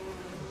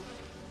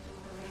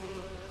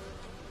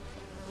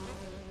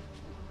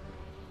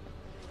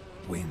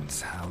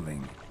 Winds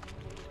howling.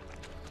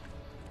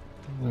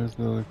 There's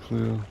another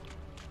clue.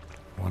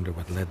 Wonder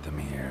what led them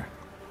here.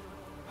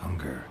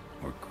 Hunger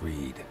or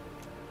greed.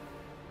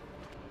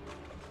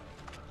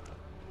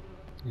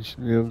 You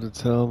should be able to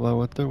tell by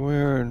what they're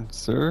wearing,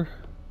 sir.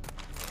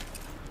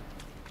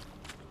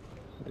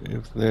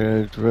 If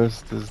they're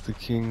dressed as the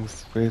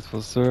king's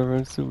faithful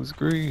servants, it was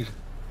greed.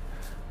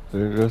 If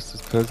they're dressed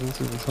as peasants,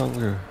 it was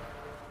hunger.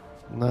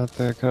 Not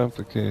that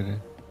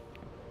complicated.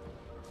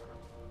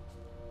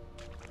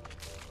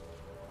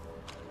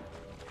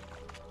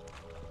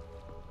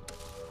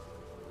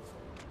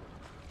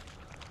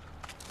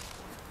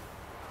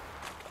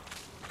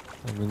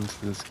 I'm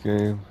into this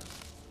game.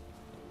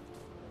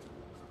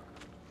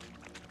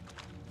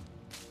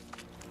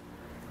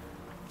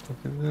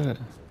 Look at that.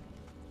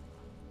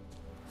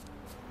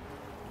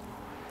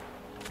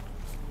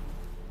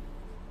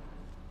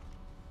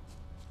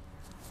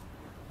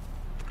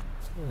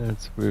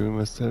 That's weird. We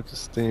must have to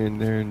stay in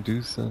there and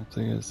do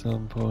something at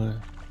some point.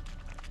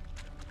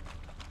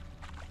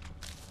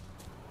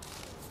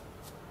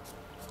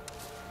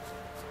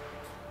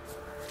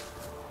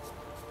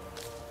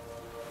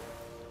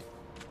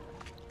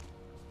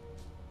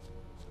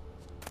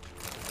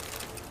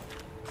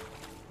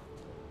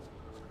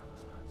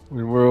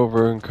 We were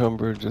over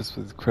encumbered just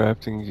with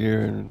crafting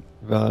gear and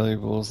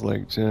valuables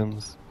like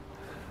gems.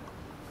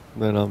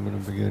 Then I'm gonna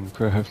begin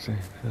crafting.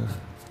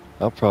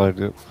 I'll probably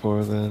do it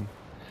before then.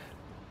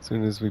 As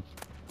soon as we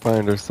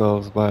find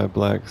ourselves by a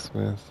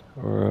blacksmith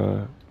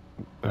or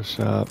a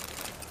shop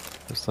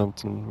or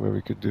something where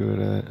we could do it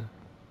at.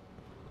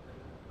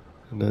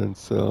 And then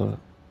sell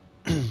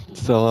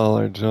all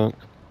our junk.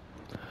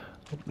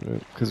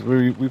 Because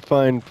we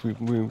find,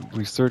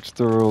 we search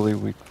thoroughly,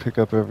 we pick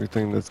up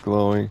everything that's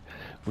glowing.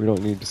 We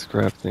don't need to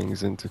scrap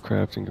things into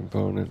crafting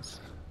components.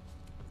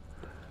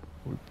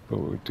 But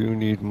we do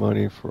need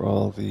money for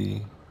all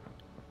the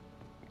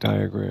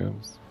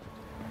diagrams.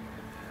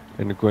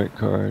 And the Gwent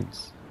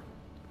cards.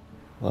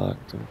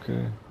 Locked,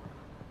 okay.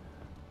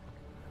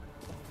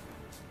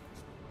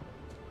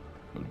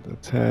 The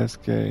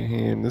task at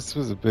hand. This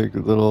was a big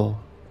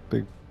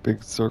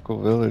circle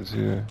village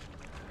here.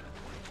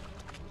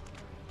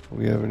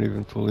 We haven't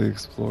even fully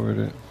explored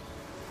it.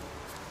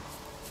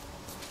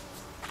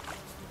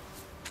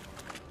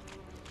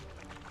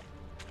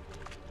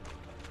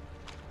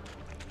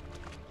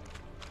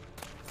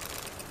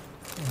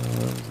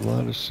 There's a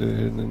lot of shit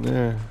hidden in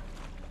there.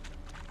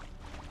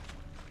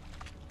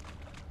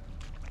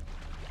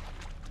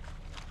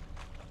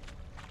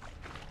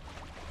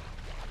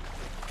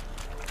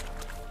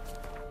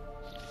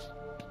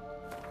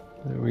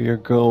 There we are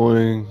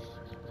going.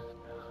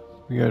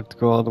 We have to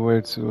go all the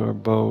way to our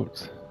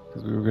boat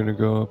because we were going to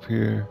go up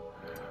here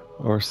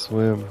or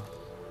swim.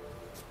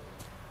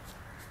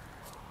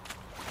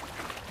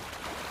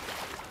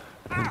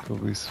 I think we'll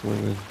be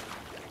swimming.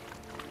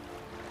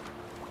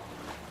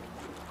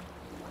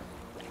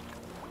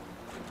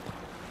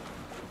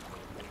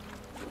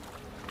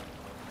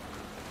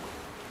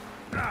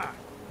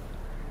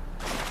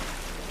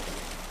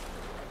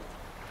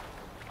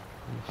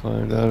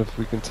 Find out if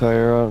we can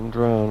tire out and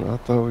drown. I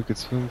thought we could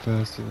swim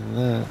faster than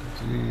that.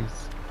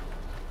 Jeez.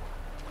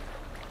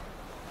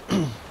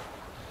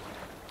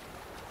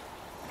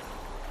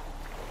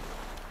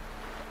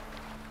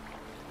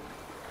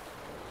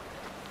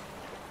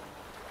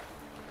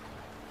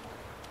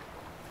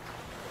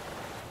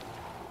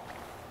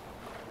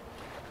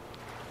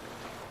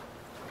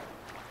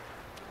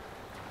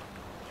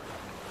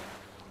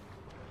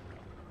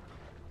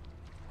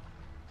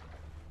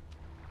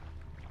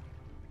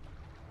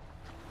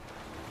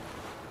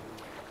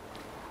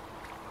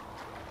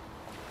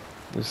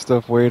 There's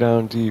stuff way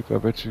down deep. I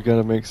bet you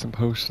gotta make some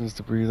potions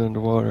to breathe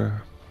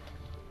underwater.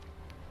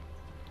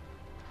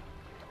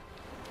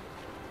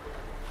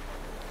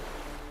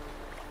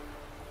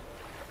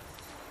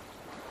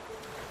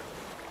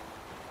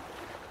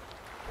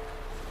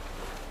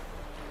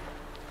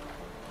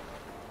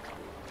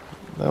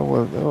 That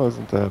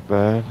wasn't that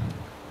bad.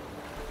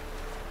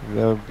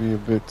 That would be a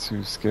bit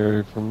too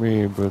scary for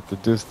me, but the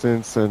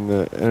distance and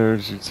the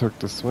energy it took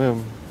to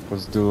swim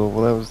was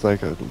doable. That was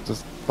like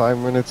just 5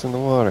 minutes in the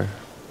water.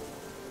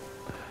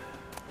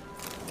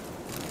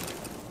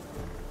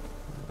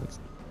 That's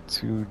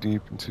too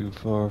deep and too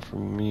far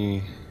from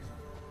me.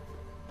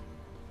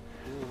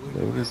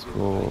 Notice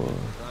for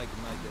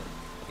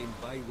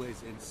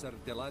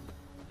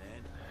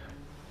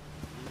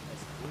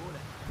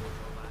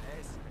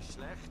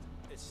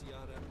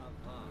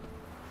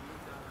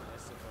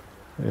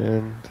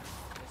and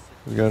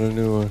we got a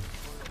new one.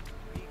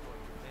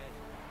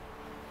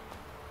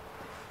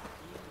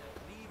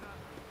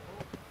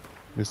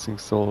 Missing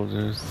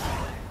soldiers.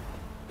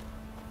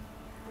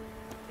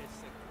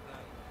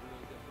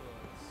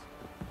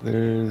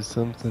 There's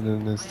something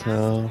in this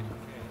town.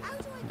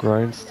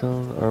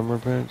 Grindstone, armor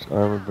bench,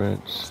 armor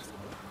bench.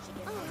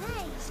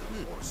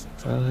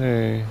 Oh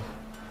hey.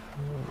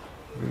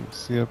 We can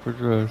see upper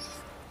dress.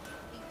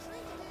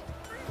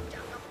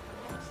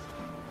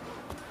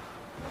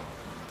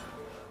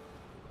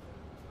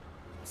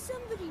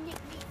 Somebody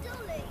nicked me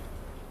dolly.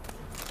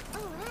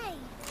 Oh hey,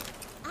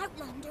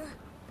 Outlander.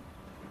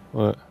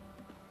 What?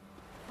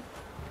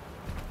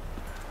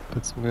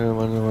 Put some damn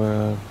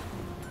underwear on.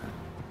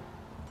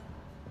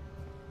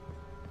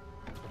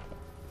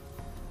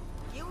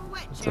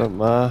 What's up,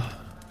 Ma?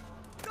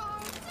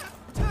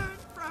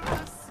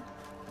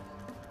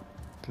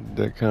 Did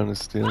that count as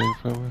stealing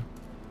from her?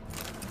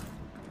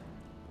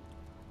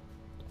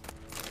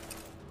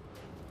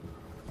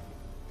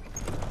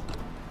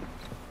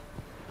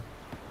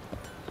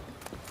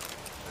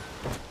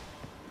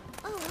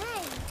 Oh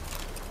hey.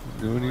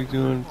 What are you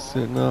doing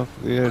sitting off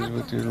the edge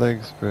with your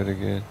legs spread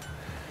again?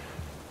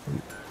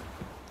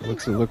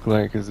 What's it look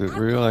like? Is it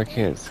real? I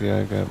can't see.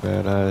 I got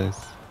bad eyes.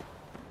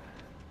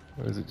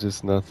 Or is it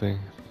just nothing?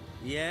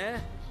 Yeah?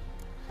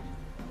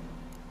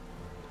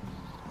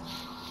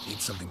 Need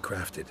something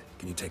crafted.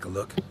 Can you take a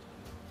look?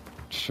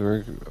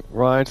 Sure.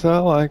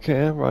 Righto, I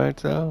can.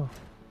 Righto.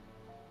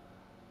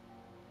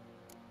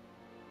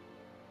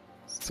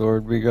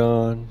 Sword be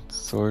gone.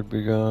 Sword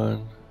be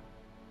gone.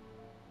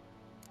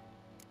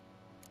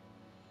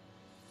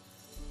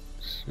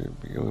 Should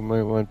be. We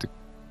might want to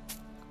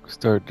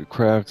start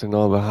crafting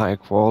all the high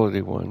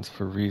quality ones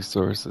for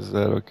resources.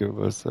 That'll give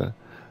us a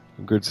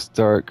good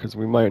start, because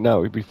we might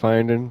not be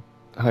finding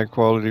high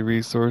quality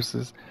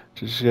resources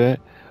just yet,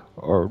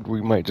 or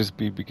we might just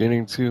be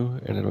beginning to,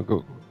 and it'll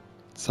go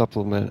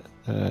supplement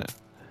that.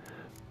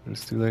 But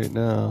it's too late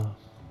now.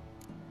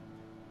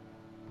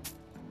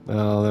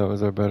 Oh, that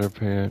was our better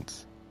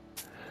pants.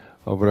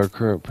 Oh, but our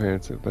current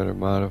pants have better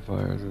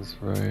modifiers, that's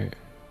right.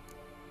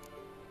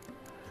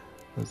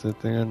 What's that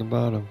thing on the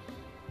bottom?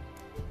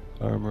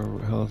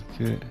 Armor, health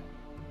kit.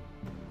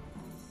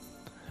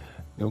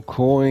 No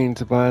coin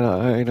to buy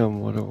the item.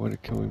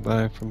 What can we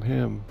buy from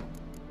him?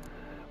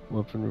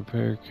 Weapon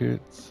repair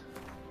kits.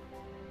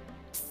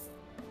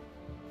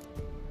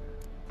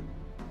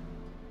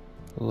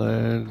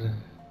 Lead.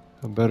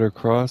 A better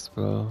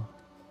crossbow.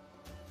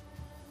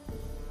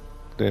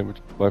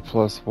 Damage by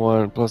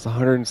 +1, plus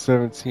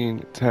 117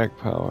 attack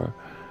power.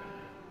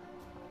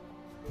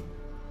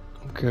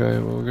 Okay,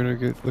 well we're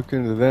gonna look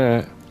into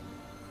that.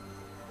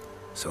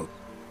 So,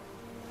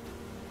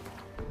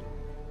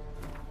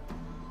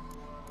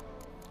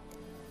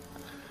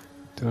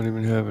 Don't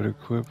even have it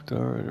equipped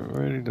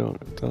already. Don't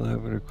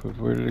have it equipped.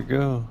 Where did it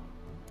go?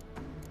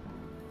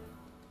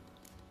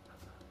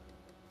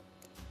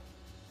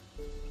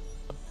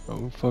 Oh,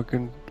 we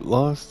fucking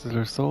lost it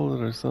or sold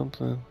it or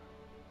something.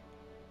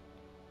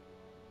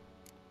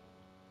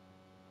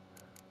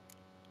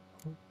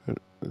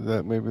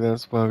 Maybe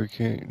that's why we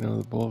can't,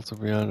 the bolts are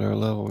beyond our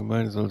level. We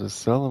might as well just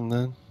sell them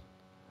then.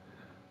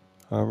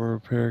 Armor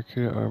repair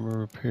kit, armor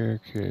repair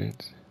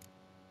kit.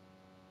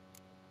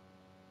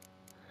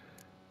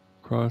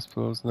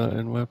 Crossbows not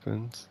in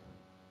weapons.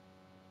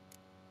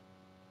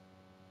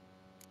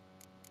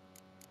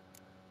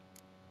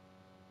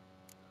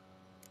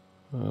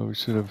 We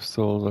should have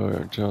sold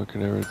our junk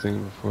and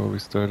everything before we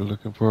started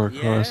looking for our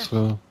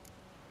crossbow.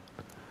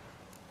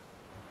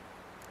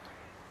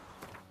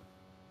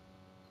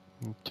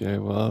 Okay,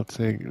 well I'll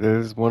take,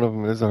 one of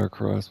them is our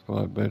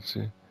crossbow, I bet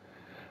you.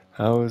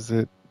 How is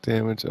it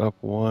damage up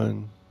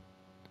 1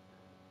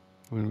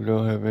 when we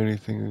don't have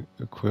anything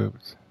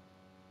equipped?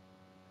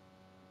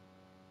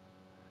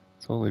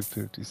 It's only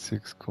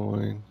 56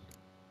 coin.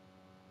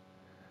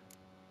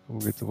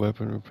 We'll get the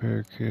weapon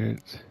repair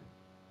kit.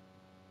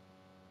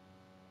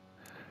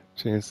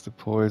 Chance to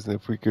poison.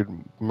 If we could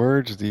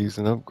merge these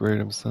and upgrade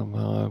them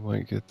somehow, I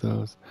might get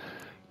those.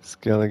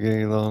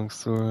 Skellige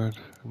longsword.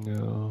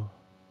 No.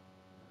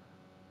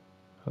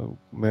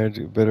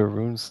 Magic better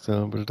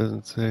runestone, but it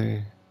doesn't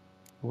say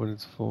what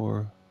it's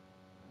for.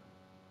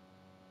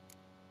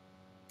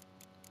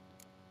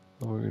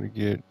 We're gonna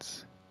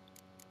get,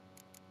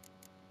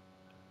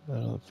 I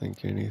don't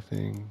think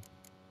anything.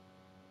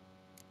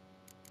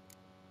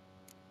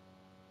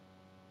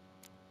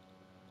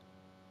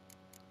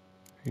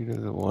 He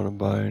doesn't want to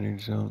buy any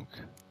junk.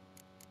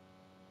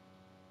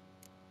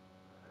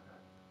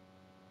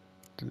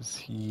 Does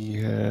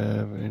he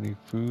have any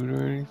food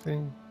or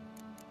anything?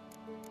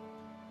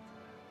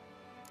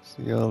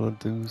 See all the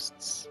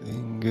deuces,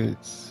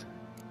 ingots,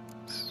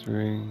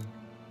 string,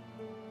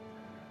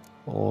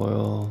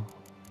 oil,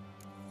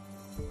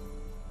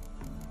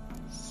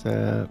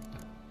 sap.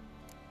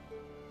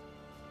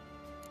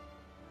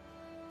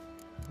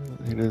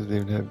 He doesn't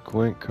even have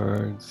Gwent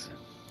cards.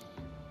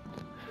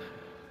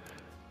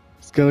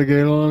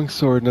 Skellige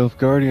longsword,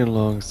 Nilfgaardian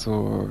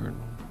longsword.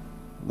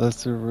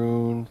 Lesser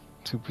rune,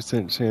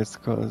 2% chance to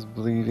cause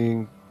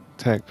bleeding,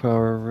 attack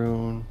power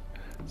rune,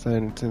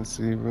 sign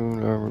intensity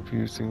rune, armor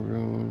piercing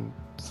rune,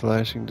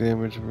 slashing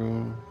damage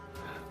rune.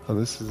 Oh,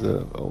 this is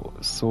a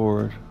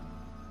sword.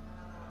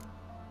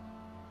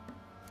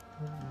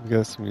 We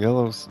got some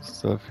yellow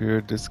stuff here.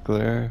 Disc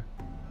glare.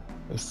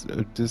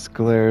 A disc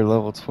glare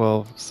level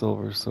 12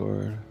 silver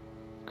sword.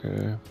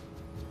 Okay.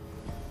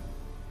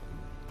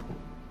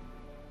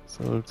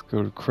 So let's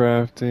go to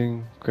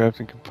crafting.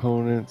 Crafting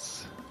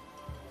components.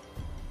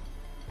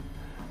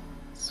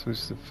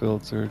 Switch the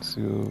filter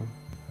to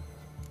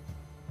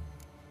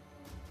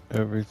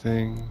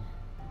everything.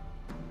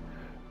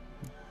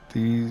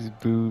 These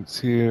boots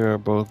here are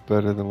both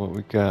better than what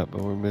we got,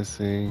 but we're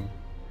missing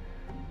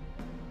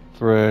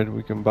thread.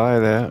 We can buy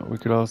that. We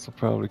could also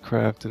probably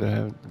craft it. I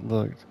haven't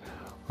looked.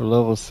 Or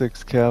level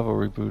 6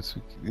 cavalry boots.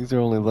 These are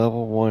only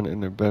level 1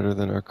 and they're better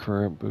than our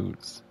current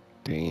boots.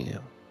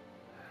 Damn.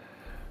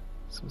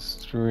 So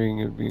string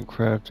would be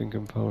crafting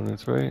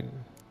components, right?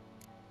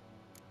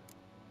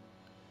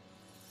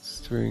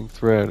 String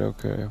thread,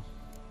 okay.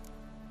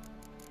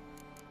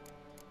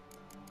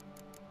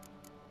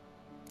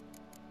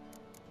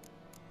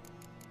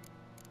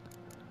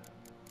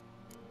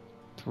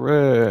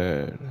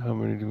 Thread. How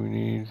many do we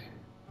need?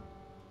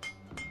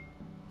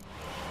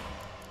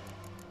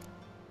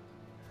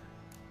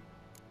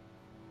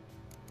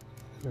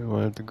 We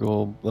want the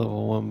gold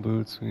level 1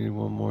 boots. We need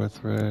one more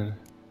thread.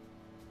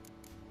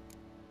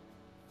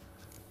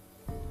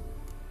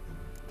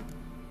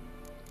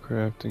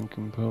 Crafting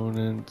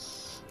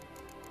components.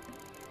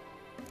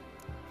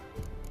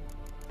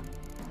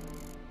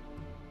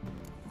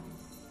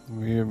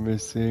 We are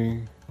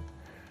missing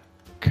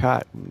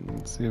cotton.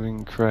 Let's see if we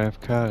can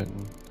craft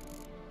cotton.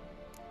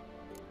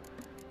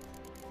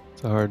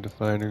 It's a hard to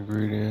find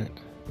ingredient.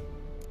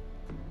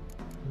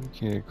 We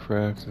can't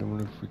craft it. I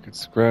wonder if we could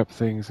scrap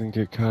things and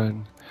get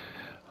cotton.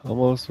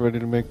 Almost ready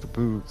to make the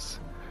boots.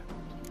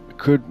 We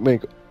could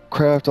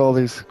craft all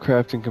these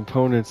crafting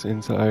components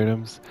into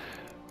items.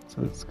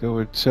 So let's go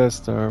with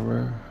chest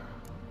armor.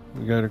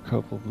 We got a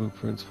couple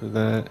blueprints for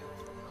that.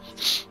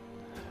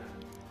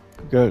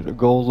 We got a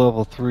gold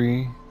level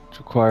 3, which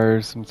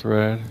requires some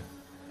thread.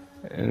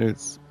 And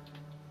it's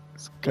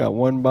got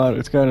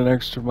it's got an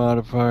extra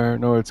modifier.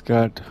 No, it's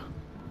got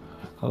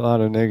a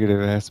lot of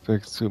negative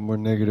aspects to it, more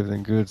negative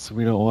than good, so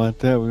we don't want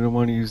that. We don't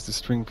want to use the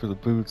string for the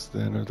boots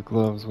then, or the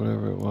gloves,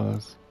 whatever it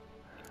was.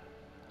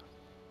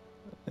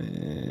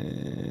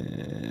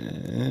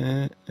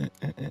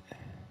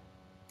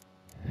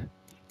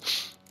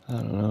 I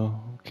don't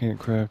know. Can't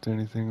craft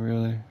anything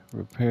really.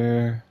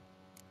 Repair.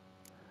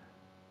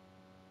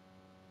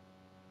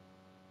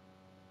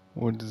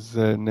 What does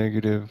that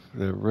negative,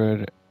 the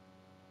red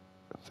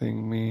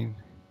thing mean?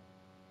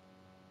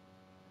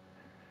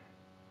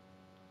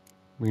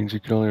 Means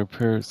you can only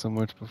repair it so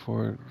much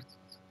before it's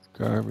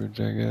garbage,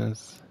 I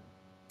guess.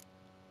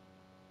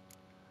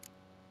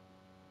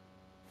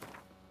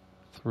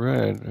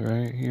 Thread,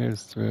 right? He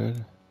has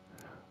thread.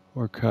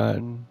 Or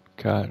cotton.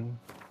 Cotton.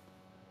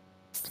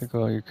 Take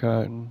all your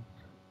cotton.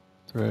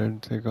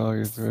 Thread. Take all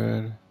your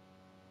thread.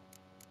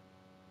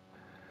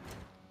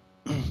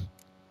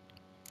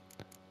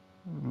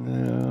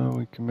 Now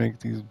we can make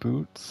these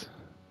boots.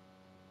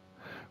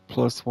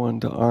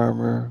 +1 to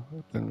armor,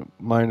 then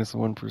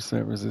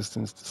 -1%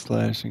 resistance to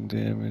slashing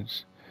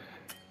damage.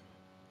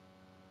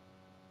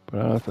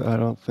 But I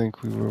don't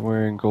think we were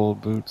wearing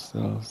gold boots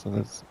though, so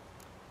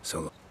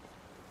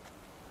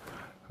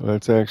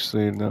that's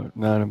actually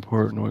not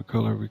important what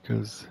color,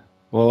 because,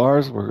 well,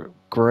 ours were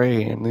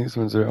gray and these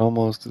ones are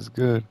almost as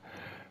good.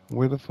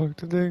 Where the fuck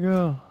did they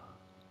go?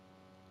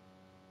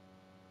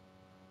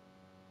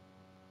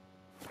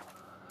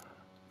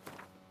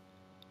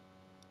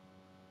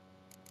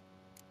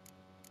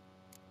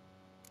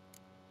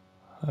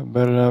 I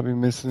better not be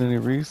missing any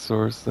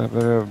resources. I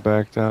better have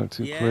backed out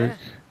too quick.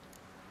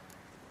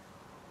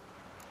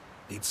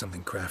 Need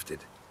something crafted.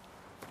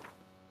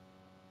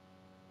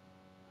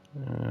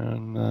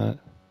 I'm not.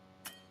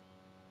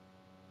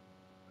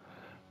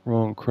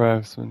 Wrong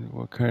craftsman.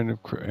 What kind of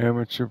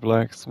amateur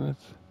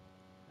blacksmith?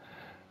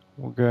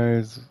 What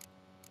guys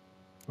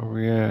are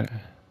we at?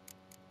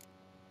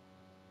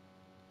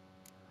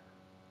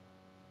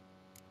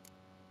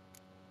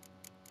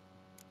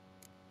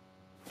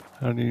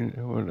 How do you?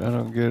 I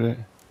don't get it.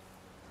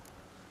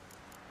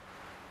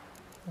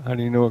 How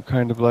do you know what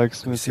kind of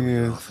blacksmith he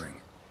is?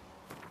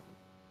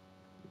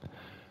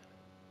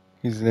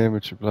 He's an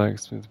amateur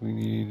blacksmith. We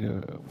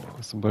need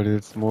somebody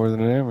that's more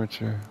than an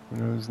amateur. We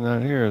know he's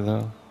not here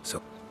though.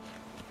 So.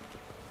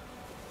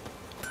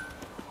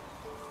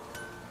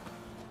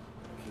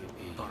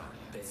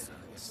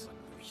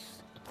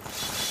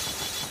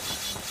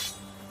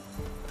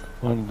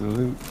 Wanted to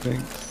loot,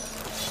 thanks.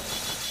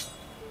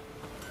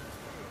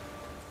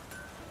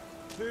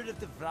 Heard of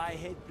the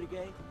Vryheid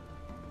Brigade?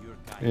 Your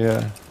kind.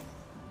 Yeah.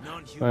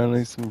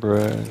 Finally some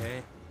bread.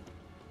 Okay.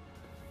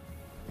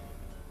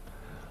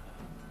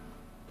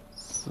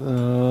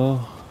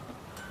 So,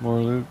 more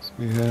loots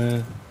we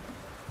had.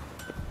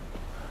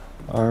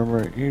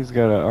 Armor. He's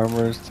got an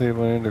armorer's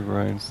table and a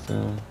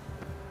grindstone.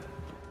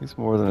 He's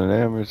more than an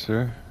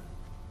amateur.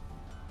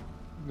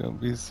 Don't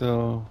be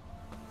so.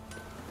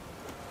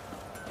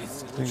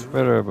 Think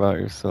better about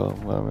yourself,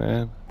 my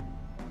man.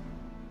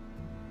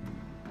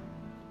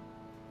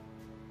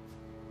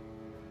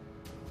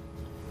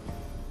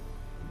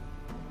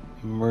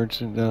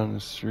 Merchant down the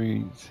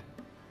street.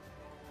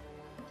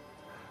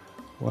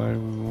 Why do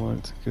we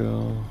want to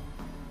go?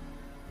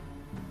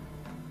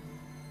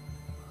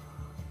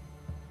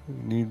 We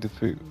need to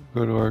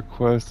go to our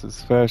quest.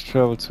 It's fast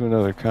travel to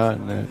another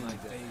continent.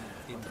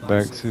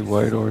 Back to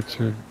White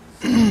Orchard.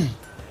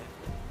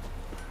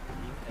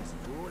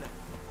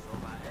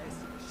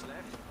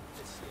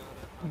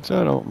 Which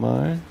I don't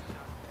mind.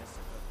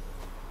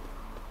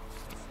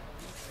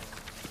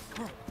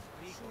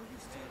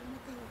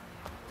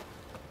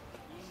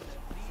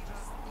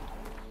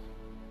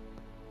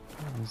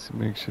 Let's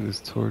make sure this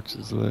torch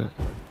is lit.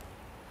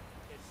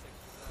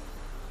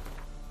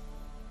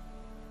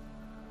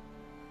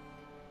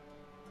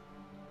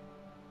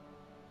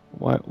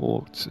 White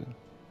Orchard.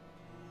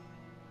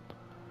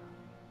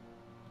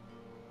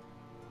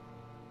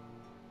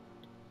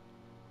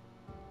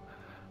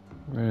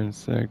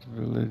 Ransacked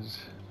village.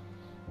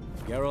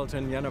 Geralt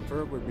and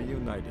Yennefer were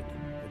reunited,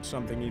 but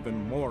something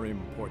even more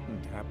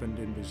important happened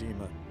in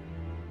Vizima.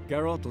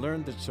 Geralt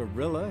learned that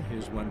Cirilla,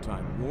 his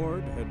one-time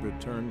ward, had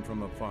returned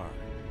from afar.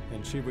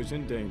 and she was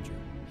in danger.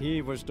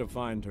 He was to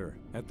find her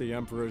at the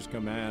Emperor's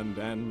command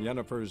and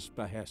Yennefer's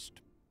behest.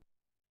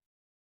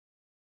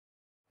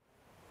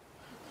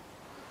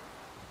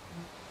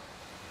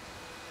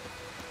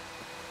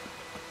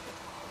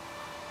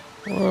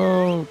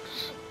 Whoa.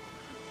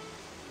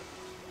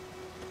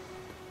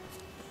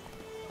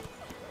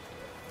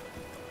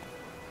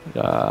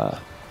 Yeah.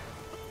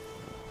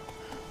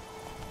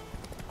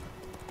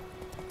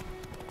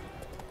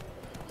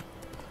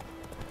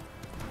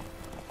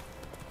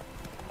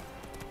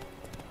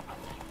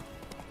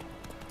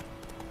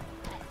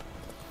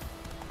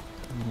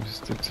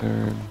 Just a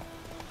turn.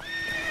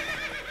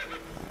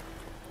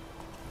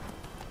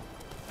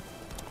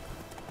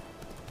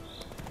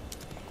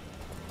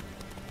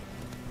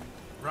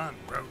 Run,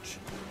 Roach.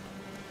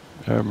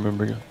 I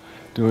remember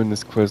doing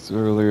this quest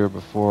earlier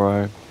before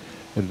I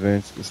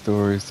advanced the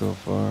story so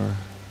far.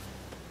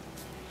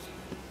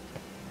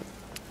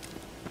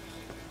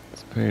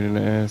 It's a pain in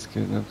the ass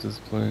getting up this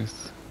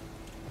place.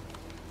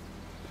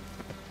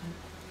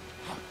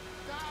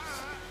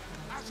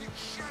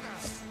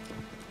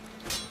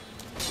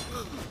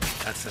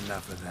 That's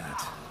enough of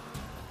that.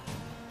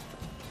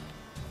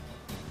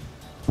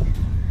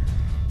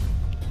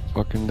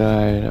 Fucking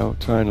died out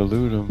trying to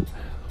loot him.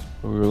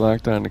 But we were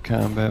locked on to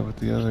combat with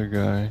the other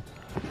guy.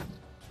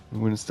 We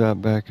wouldn't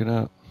stop backing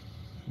up.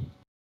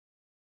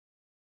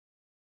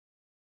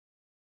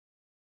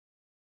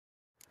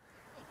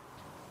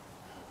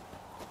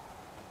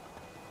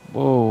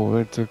 Whoa,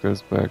 that took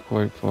us back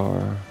quite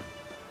far.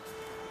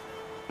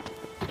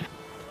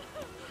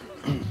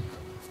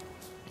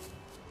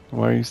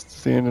 Why are you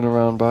standing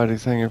around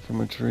bodies hanging from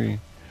a tree?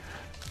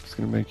 It's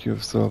gonna make you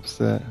so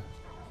upset.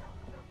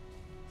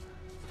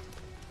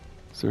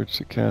 Search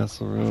the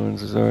castle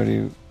ruins. There's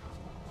already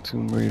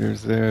tomb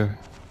raiders there.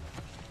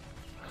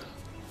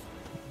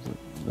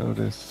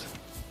 Noticed.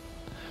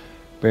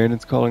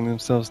 Bandits calling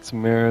themselves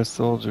Tamara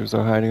soldiers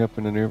are hiding up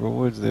in the nearby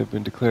woods. They have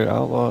been declared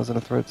outlaws and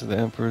a threat to the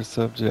Emperor's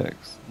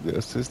subjects.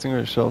 Assisting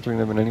or sheltering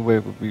them in any way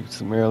would be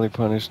summarily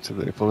punished to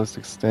the fullest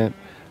extent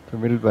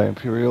permitted by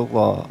imperial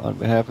law. On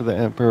behalf of the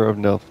Emperor of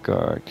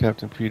Nilfgaard,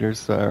 Captain Peter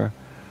Sire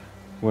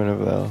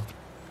Gwyneville.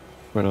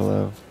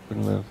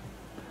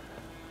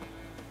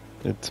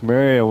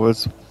 Temeria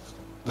was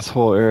this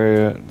whole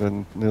area,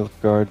 then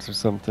Nilfgaards or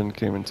something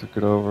came and took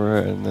it over,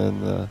 and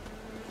then the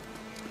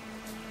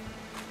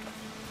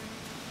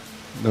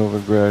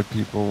Novigrad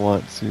people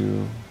want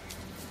to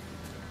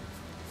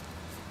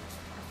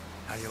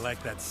How you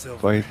like that silver?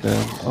 fight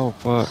them. Oh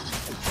fuck.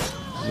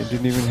 You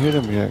didn't even hit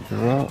him yet,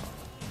 girl.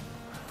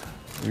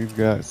 We've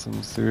got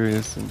some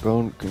serious and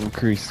bone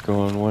increase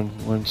going.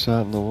 One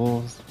shot in the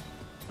wolves.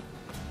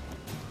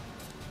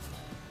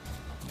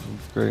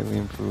 It's greatly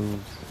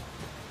improved.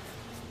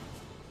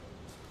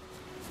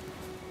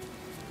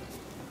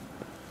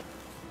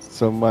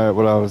 So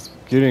what I was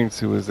getting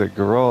to is that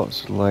Geralt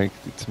should like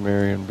the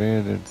Temerian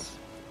bandits.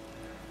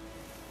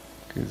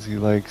 Because he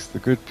likes the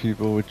good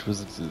people, which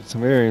was the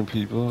Temerian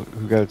people,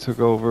 who got took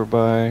over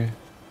by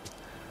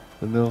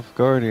the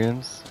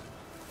Nilfgaardians.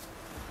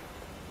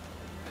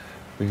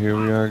 But here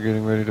we are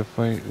getting ready to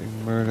fight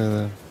and murder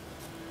them.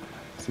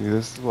 See,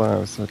 this is why I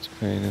was such a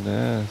pain in the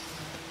ass.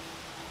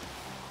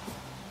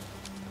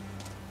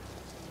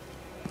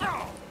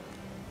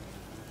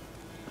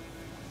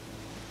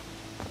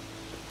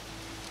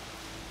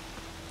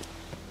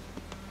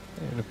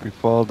 And if we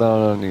fall down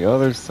on the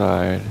other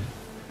side,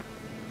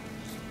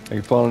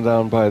 like falling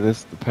down by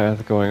this, the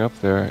path going up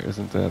there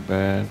isn't that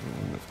bad.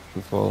 If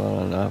we fall down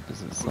on the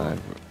opposite side,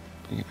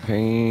 we're in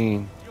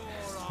pain.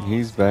 And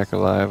he's back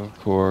alive, of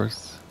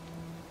course.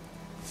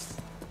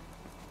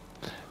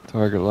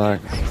 Target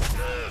locks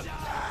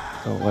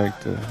don't like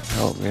to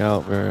help me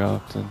out very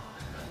often.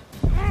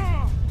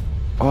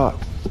 Fuck.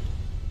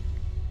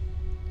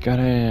 Got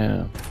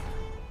him.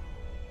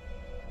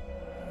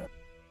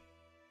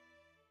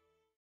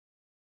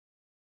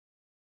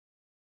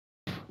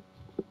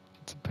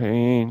 It's a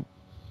pain.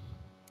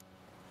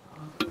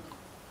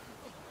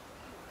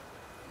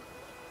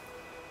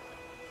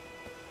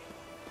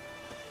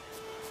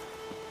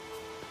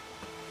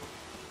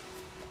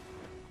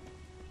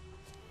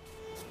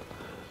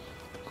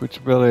 Quit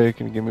your belly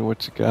aching and give me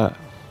what you got.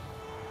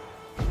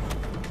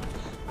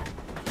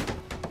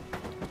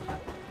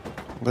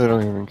 They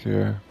don't even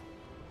care.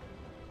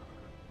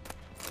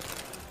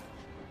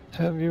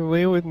 Have your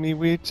way with me,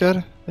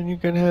 Witcher, and you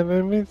can have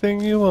everything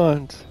you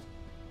want.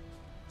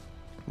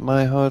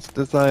 My heart's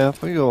desire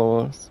for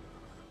yours.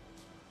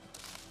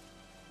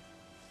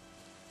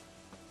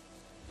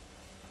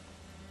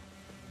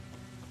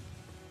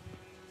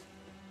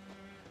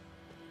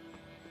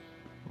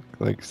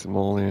 Like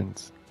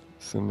Simoleons.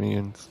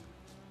 Simians.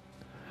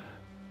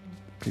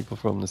 People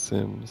from The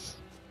Sims.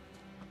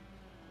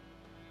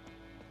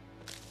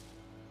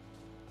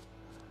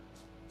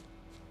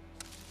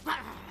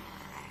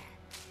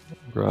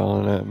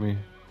 Growling at me.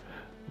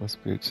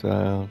 Must be a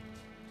child.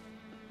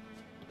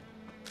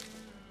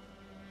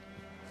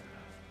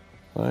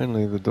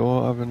 Finally, the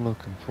door I've been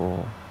looking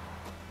for.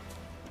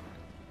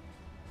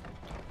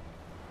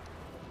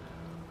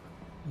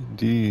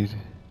 Indeed.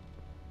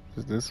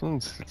 This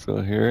one's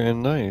still here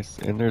and nice,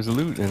 and there's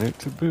loot in it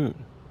to boot.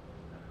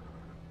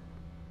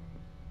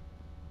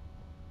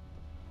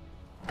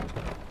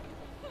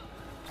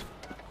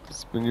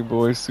 It's been your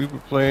boy Super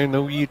Player,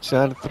 no each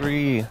out of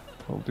 3.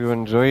 Hope you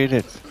enjoyed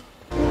it.